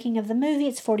their making of the movie.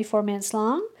 It's 44 minutes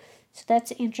long, so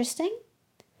that's interesting.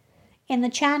 In the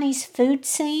Chinese food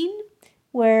scene,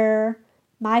 where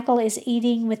Michael is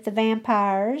eating with the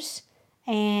vampires,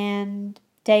 and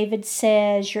David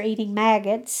says, "You're eating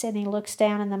maggots," and he looks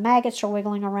down and the maggots are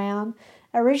wiggling around.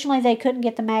 Originally, they couldn't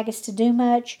get the maggots to do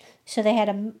much, so they had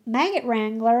a maggot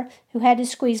wrangler who had to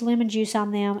squeeze lemon juice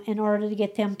on them in order to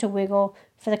get them to wiggle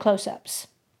for the close-ups.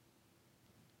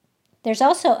 There's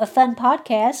also a fun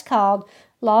podcast called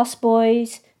Lost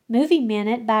Boys Movie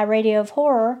Minute by Radio of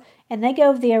Horror, and they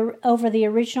go over the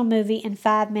original movie in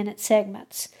 5-minute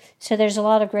segments. So there's a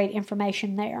lot of great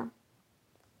information there.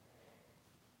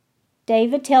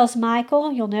 David tells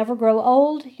Michael, "You'll never grow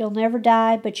old, you'll never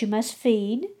die, but you must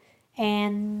feed."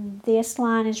 And this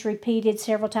line is repeated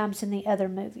several times in the other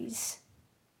movies.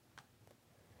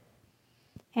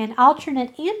 An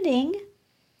alternate ending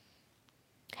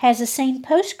has a scene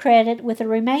post-credit with the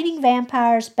remaining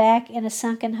vampires back in a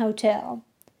sunken hotel.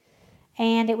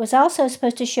 And it was also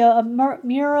supposed to show a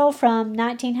mural from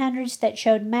 1900s that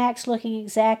showed Max looking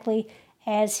exactly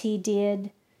as he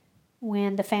did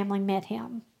when the family met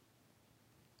him.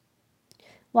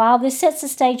 While this sets the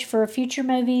stage for future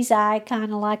movies, I kind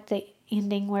of like the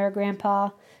ending where Grandpa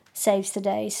saves the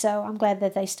day, so I'm glad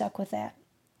that they stuck with that.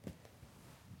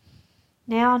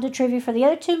 Now on to trivia for the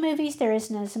other two movies. There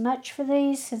isn't as much for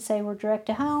these since they were direct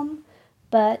to home,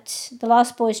 but The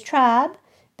Lost Boys Tribe.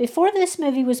 Before this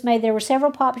movie was made, there were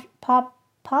several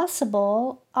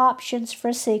possible options for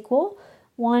a sequel.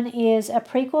 One is a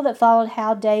prequel that followed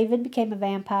how David became a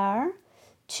vampire.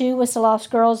 2 was The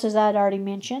Lost Girls, as I'd already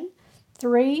mentioned.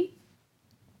 3,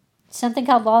 something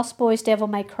called Lost Boys Devil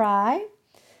May Cry.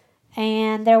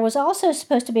 And there was also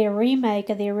supposed to be a remake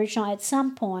of the original at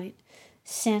some point,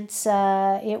 since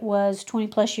it was 20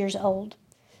 plus years old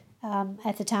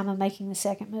at the time of making the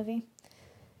second movie.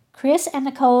 Chris and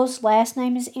Nicole's last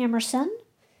name is Emerson.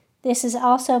 This is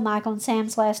also Michael and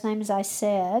Sam's last name, as I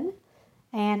said,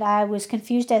 and I was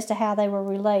confused as to how they were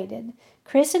related.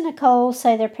 Chris and Nicole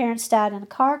say their parents died in a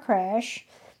car crash.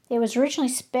 It was originally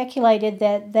speculated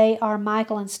that they are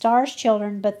Michael and Star's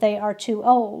children, but they are too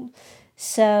old.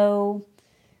 So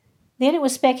then it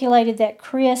was speculated that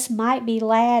Chris might be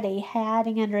Laddie,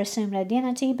 hiding under assumed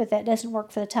identity, but that doesn't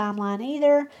work for the timeline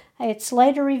either. It's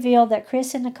later revealed that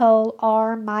Chris and Nicole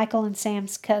are Michael and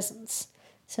Sam's cousins.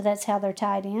 So that's how they're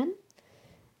tied in.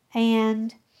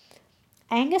 And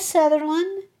Angus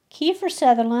Sutherland, Kiefer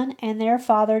Sutherland, and their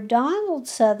father Donald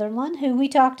Sutherland, who we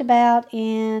talked about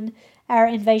in our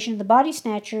Invasion of the Body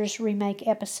Snatchers remake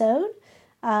episode,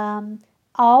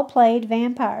 all played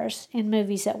vampires in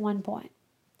movies at one point.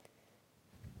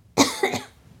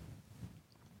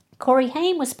 Corey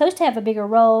Haim was supposed to have a bigger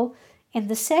role in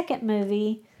the second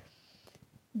movie,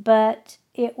 but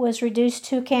it was reduced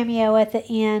to a cameo at the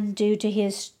end due to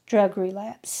his drug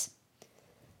relapse.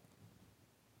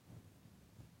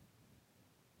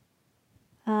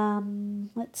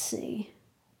 Let's see.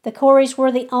 The Coreys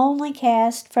were the only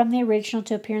cast from the original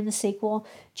to appear in the sequel.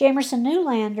 Jamerson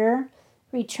Newlander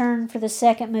returned for the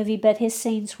second movie, but his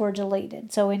scenes were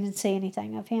deleted, so we didn't see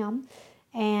anything of him.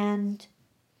 And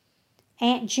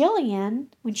Aunt Jillian,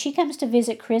 when she comes to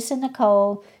visit Chris and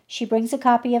Nicole, she brings a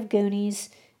copy of Goonies,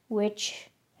 which,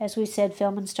 as we said,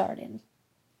 filming started.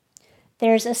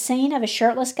 There's a scene of a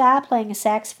shirtless guy playing a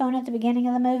saxophone at the beginning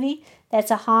of the movie.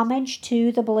 That's a homage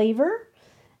to The Believer.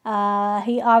 He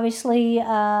obviously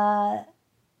has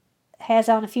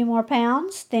on a few more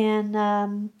pounds than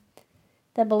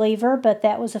The Believer, but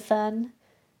that was a fun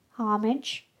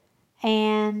homage.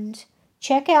 And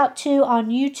check out, too, on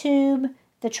YouTube,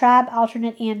 the Tribe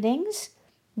alternate endings.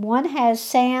 One has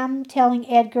Sam telling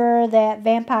Edgar that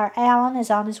Vampire Alan is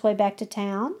on his way back to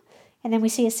town. And then we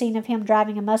see a scene of him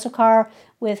driving a muscle car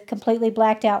with completely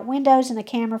blacked out windows and a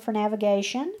camera for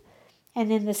navigation. And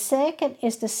then the second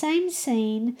is the same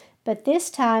scene, but this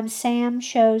time Sam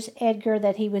shows Edgar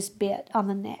that he was bit on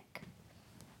the neck.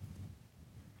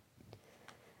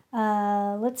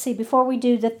 Let's see, before we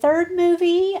do the third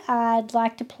movie, I'd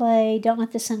like to play Don't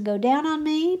Let the Sun Go Down on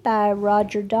Me by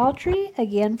Roger Daltrey,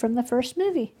 again from the first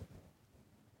movie.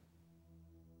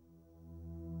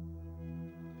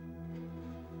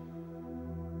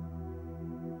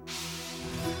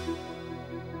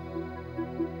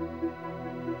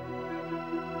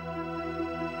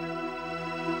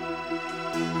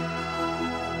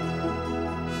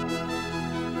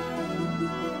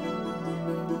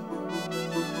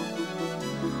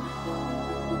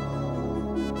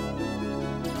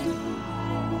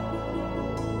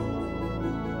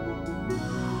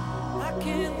 I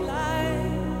can't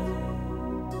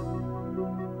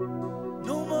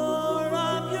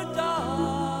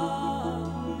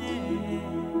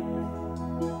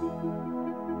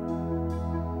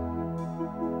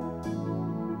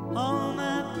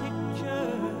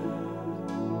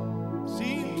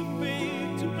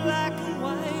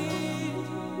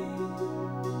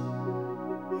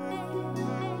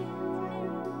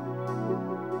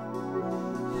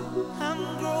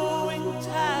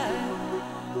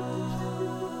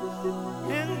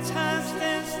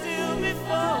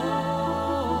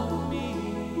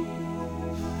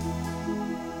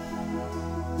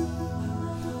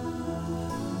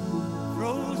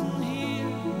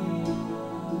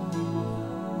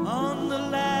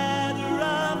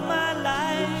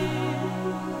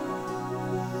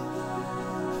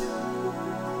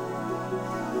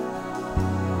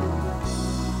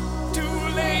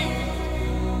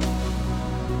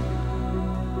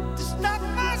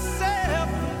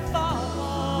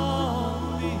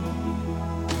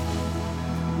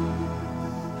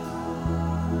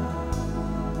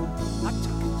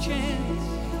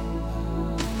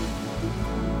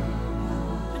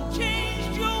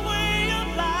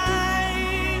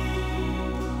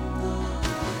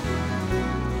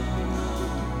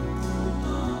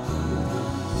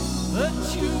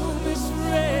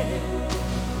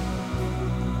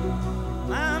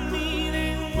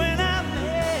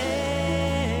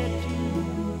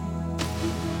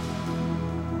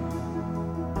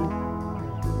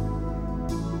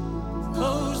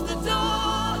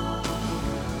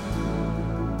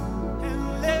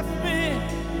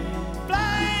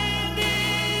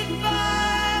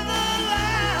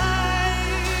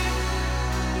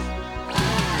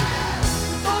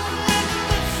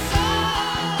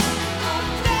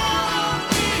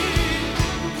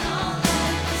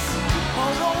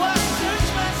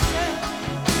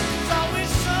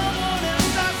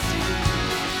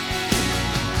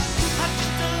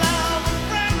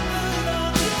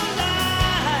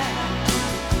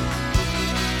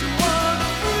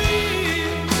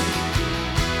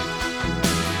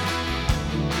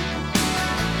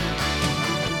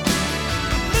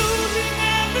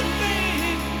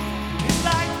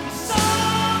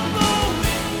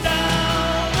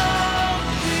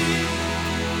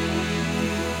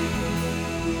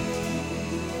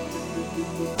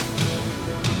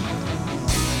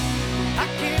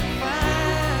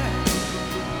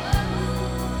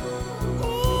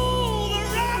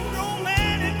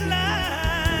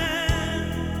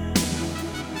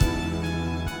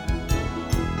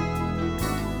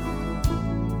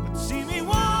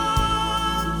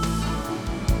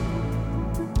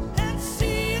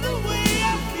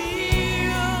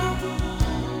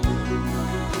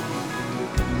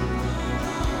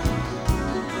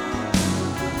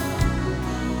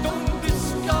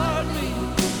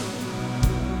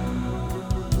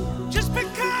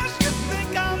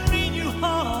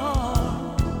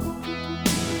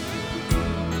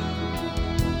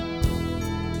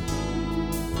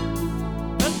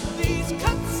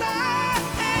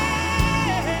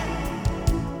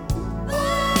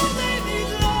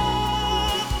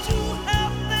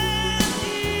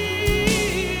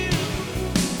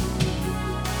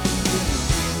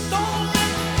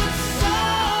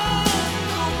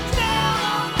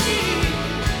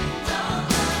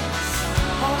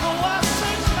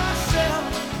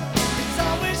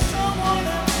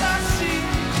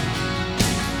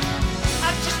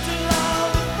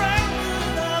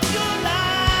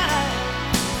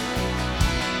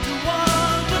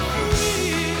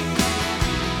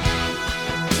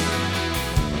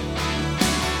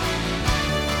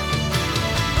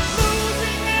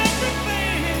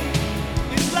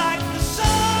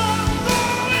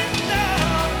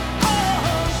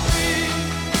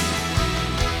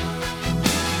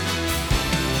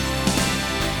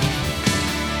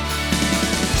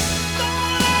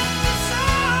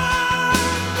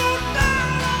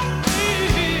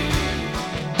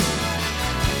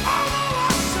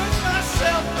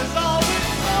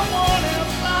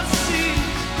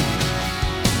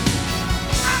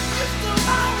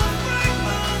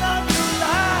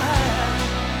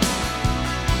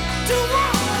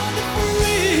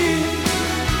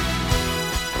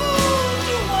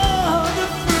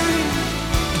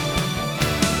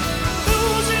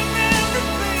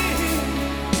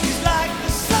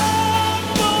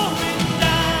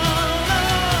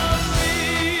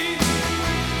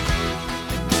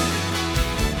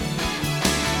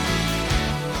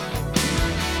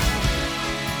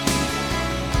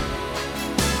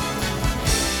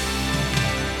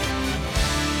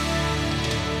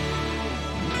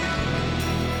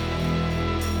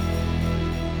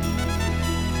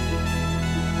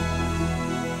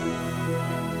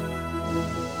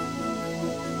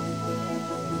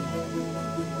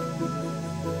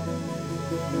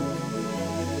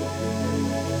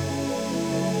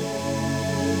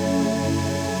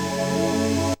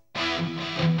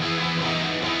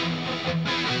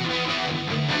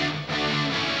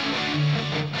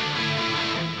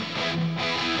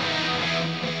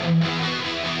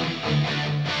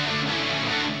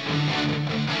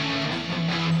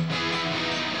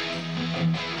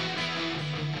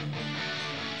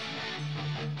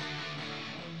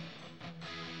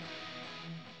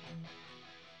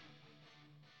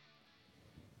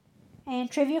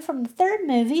trivia from the third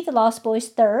movie, The Lost Boys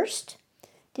Thirst.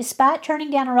 Despite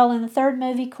turning down a role in the third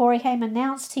movie, Corey Haim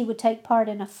announced he would take part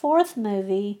in a fourth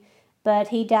movie, but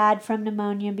he died from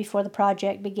pneumonia before the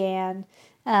project began.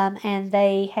 And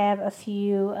they have a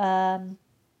few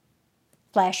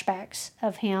flashbacks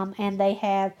of him, and they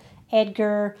have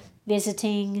Edgar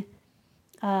visiting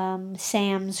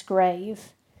Sam's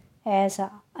grave as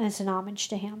an homage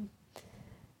to him.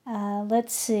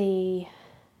 Let's see.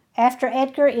 After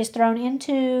Edgar is thrown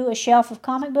into a shelf of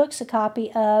comic books, a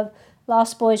copy of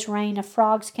Lost Boys' Reign of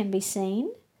Frogs can be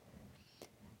seen.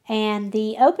 And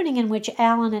the opening in which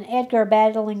Alan and Edgar are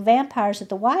battling vampires at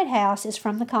the White House is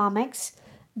from the comics,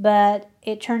 but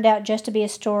it turned out just to be a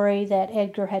story that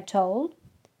Edgar had told.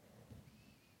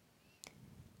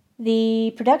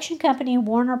 The production company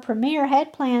Warner Premiere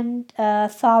had planned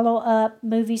follow-up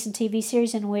movies and TV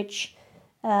series in which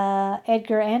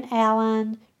Edgar and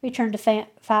Alan returned to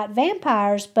fight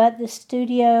vampires, but the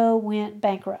studio went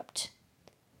bankrupt.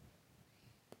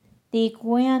 The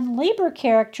Gwen Lieber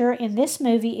character in this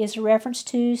movie is a reference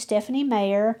to Stephanie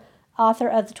Meyer, author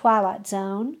of The Twilight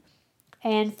Zone,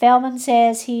 and Feldman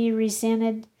says he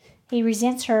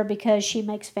resents her because she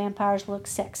makes vampires look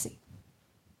sexy.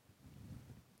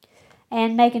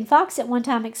 And Megan Fox at one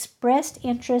time expressed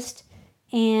interest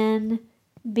in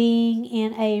being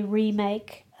in a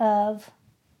remake of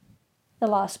The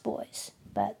Lost Boys,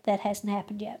 but that hasn't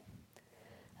happened yet.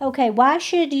 Okay, why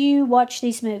should you watch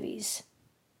these movies?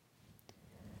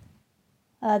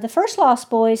 The first Lost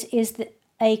Boys is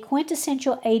a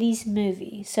quintessential 80s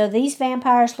movie. So these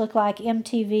vampires look like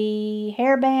MTV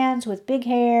hairbands with big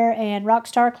hair and rock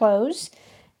star clothes.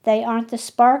 They aren't the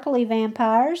sparkly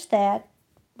vampires that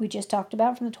we just talked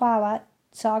about from the Twilight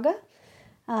saga.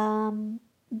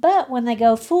 But when they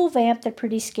go full vamp, they're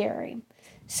pretty scary.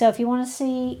 So if you want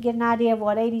to get an idea of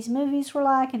what 80s movies were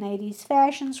like and 80s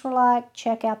fashions were like,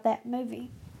 check out that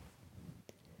movie.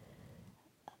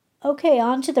 Okay,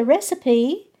 on to the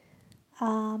recipe.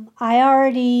 I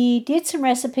already did some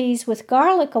recipes with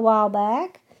garlic a while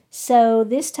back, so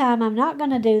this time I'm not going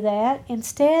to do that.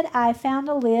 Instead, I found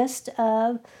a list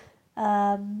of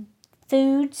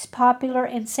foods popular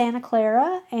in Santa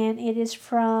Clara, and it is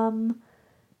from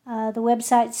the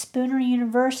website Spooner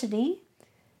University,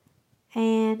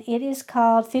 and it is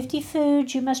called 50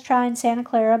 Foods You Must Try in Santa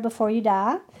Clara Before You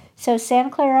Die. So Santa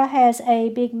Clara has a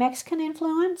big Mexican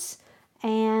influence,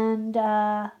 and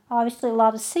obviously a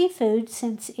lot of seafood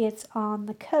since it's on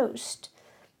the coast.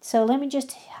 So let me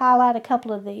just highlight a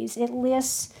couple of these. It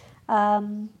lists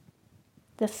the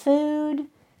food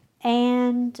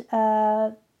and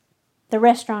the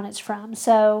restaurant it's from.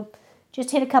 So just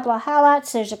hit a couple of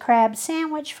highlights. There's a crab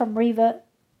sandwich from Riva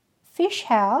Fish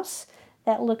House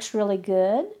that looks really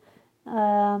good.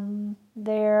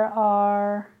 There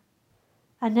are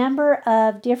a number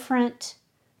of different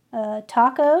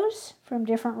tacos from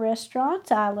different restaurants.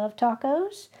 I love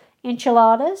tacos.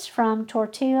 Enchiladas from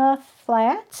Tortilla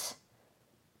Flats.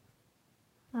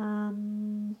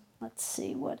 Let's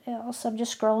see what else. I'm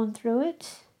just scrolling through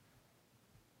it.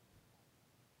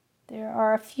 There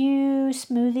are a few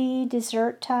smoothie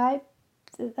dessert type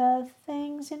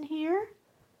things in here.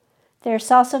 There's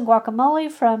salsa and guacamole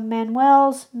from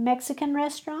Manuel's Mexican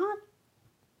restaurant.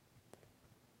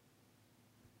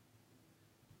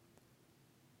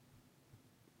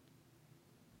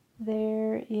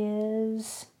 There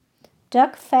is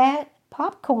duck fat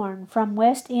popcorn from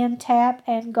West End Tap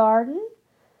and Garden.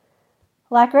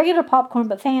 Like regular popcorn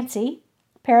but fancy.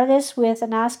 Pair this with a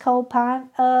nice cold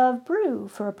pint of brew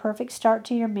for a perfect start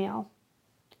to your meal.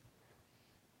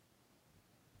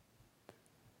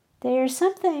 There's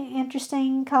something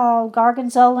interesting called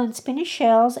Gorgonzola and spinach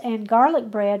shells and garlic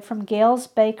bread from Gail's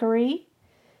Bakery,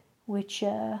 which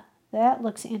that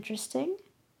looks interesting.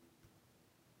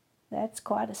 That's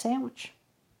quite a sandwich.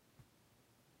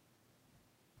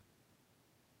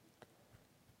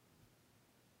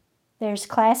 There's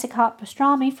classic hot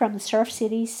pastrami from the Surf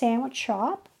City Sandwich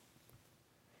Shop.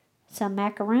 Some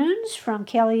macaroons from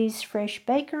Kelly's Fresh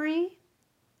Bakery.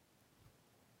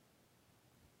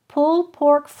 Pulled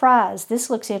pork fries.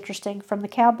 This looks interesting from the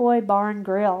Cowboy Bar and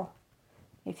Grill.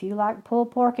 If you like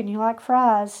pulled pork and you like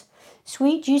fries.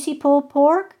 Sweet, juicy pulled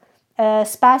pork. A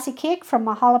spicy kick from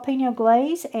a jalapeno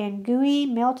glaze and gooey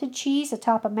melted cheese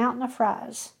atop a mountain of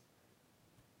fries.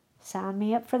 Sign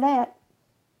me up for that.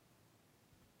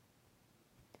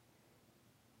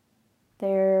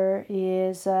 There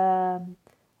is a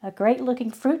great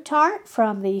looking fruit tart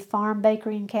from the Farm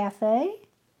Bakery and Cafe.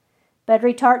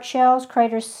 Buttery tart shells,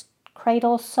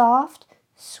 cradle soft,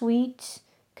 sweet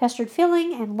custard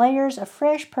filling, and layers of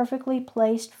fresh, perfectly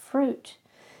placed fruit.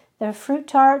 The fruit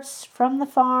tarts from the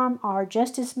farm are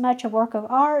just as much a work of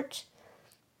art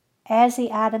as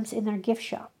the items in their gift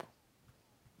shop.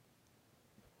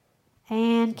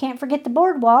 And can't forget the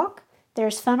boardwalk.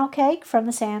 There's funnel cake from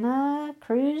the Santa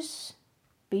Cruz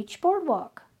Beach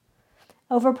Boardwalk.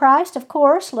 Overpriced, of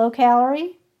course, low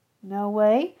calorie. No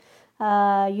way.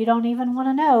 You don't even want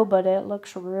to know, but it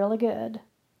looks really good.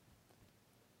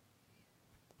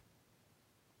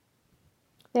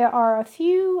 There are a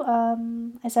few,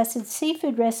 as I said,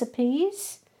 seafood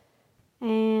recipes.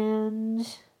 And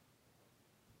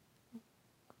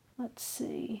let's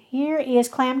see. Here is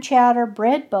clam chowder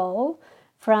bread bowl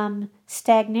from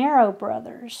Stagnero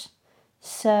Brothers.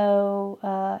 So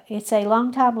it's a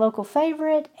longtime local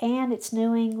favorite, and it's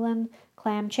New England.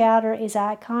 Clam chowder is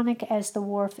iconic as the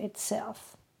wharf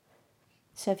itself.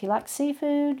 So if you like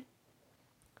seafood,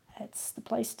 that's the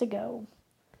place to go.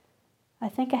 I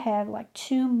think I have like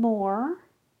 2 more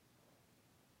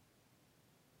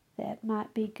that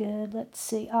might be good. Let's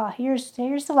see. Here's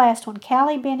the last one.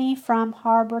 Callie Benny from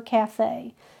Harbor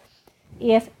Cafe.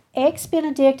 If Eggs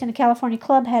Benedict and a California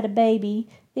Club had a baby,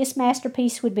 this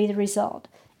masterpiece would be the result.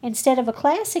 Instead of a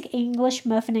classic English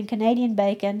muffin and Canadian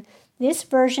bacon, this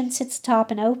version sits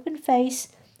atop an open-face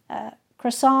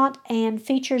croissant and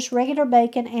features regular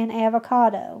bacon and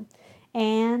avocado.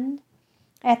 And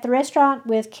at the restaurant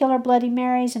with killer Bloody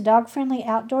Marys and dog-friendly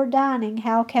outdoor dining,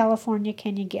 how California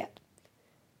can you get?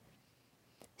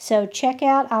 So check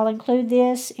out, I'll include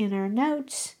this in our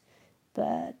notes,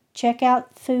 but check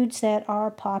out foods that are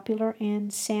popular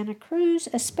in Santa Cruz,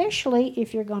 especially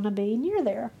if you're going to be near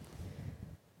there.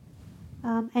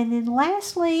 And then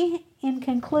lastly, in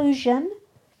conclusion,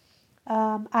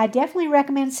 I definitely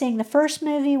recommend seeing the first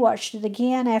movie. Watched it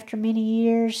again after many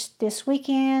years this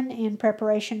weekend in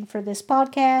preparation for this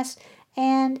podcast,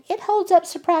 and it holds up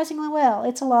surprisingly well.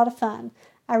 It's a lot of fun.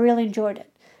 I really enjoyed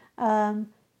it.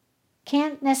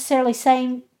 Can't necessarily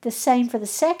say the same for the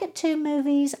second 2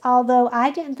 movies, although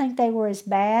I didn't think they were as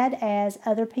bad as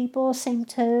other people seem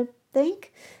to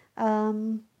think.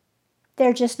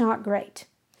 They're just not great.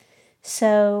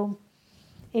 So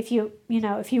if you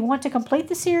want to complete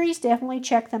the series, definitely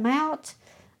check them out.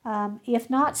 If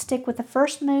not, stick with the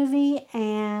first movie,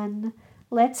 and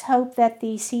let's hope that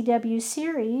the CW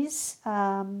series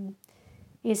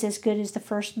is as good as the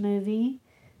first movie,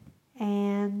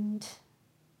 and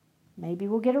maybe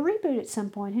we'll get a reboot at some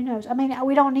point. Who knows? I mean,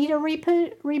 we don't need a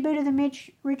reboot of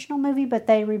the original movie, but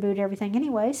they reboot everything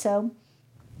anyway, so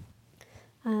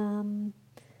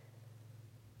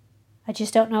I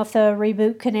just don't know if the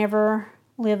reboot can ever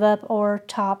live up or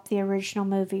top the original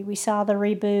movie. We saw the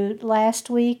reboot last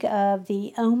week of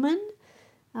The Omen,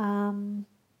 and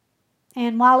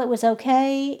while it was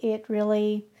okay, it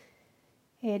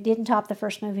didn't top the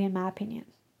first movie in my opinion.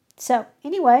 So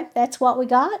anyway, that's what we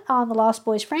got on the Lost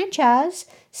Boys franchise.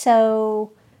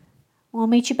 So we'll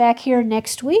meet you back here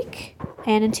next week,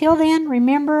 and until then,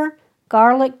 remember,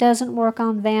 garlic doesn't work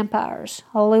on vampires.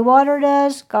 Holy water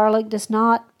does, garlic does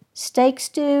not. Steaks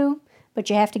do, but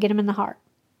you have to get them in the heart.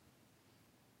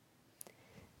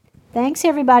 Thanks,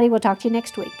 everybody. We'll talk to you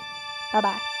next week.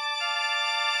 Bye-bye.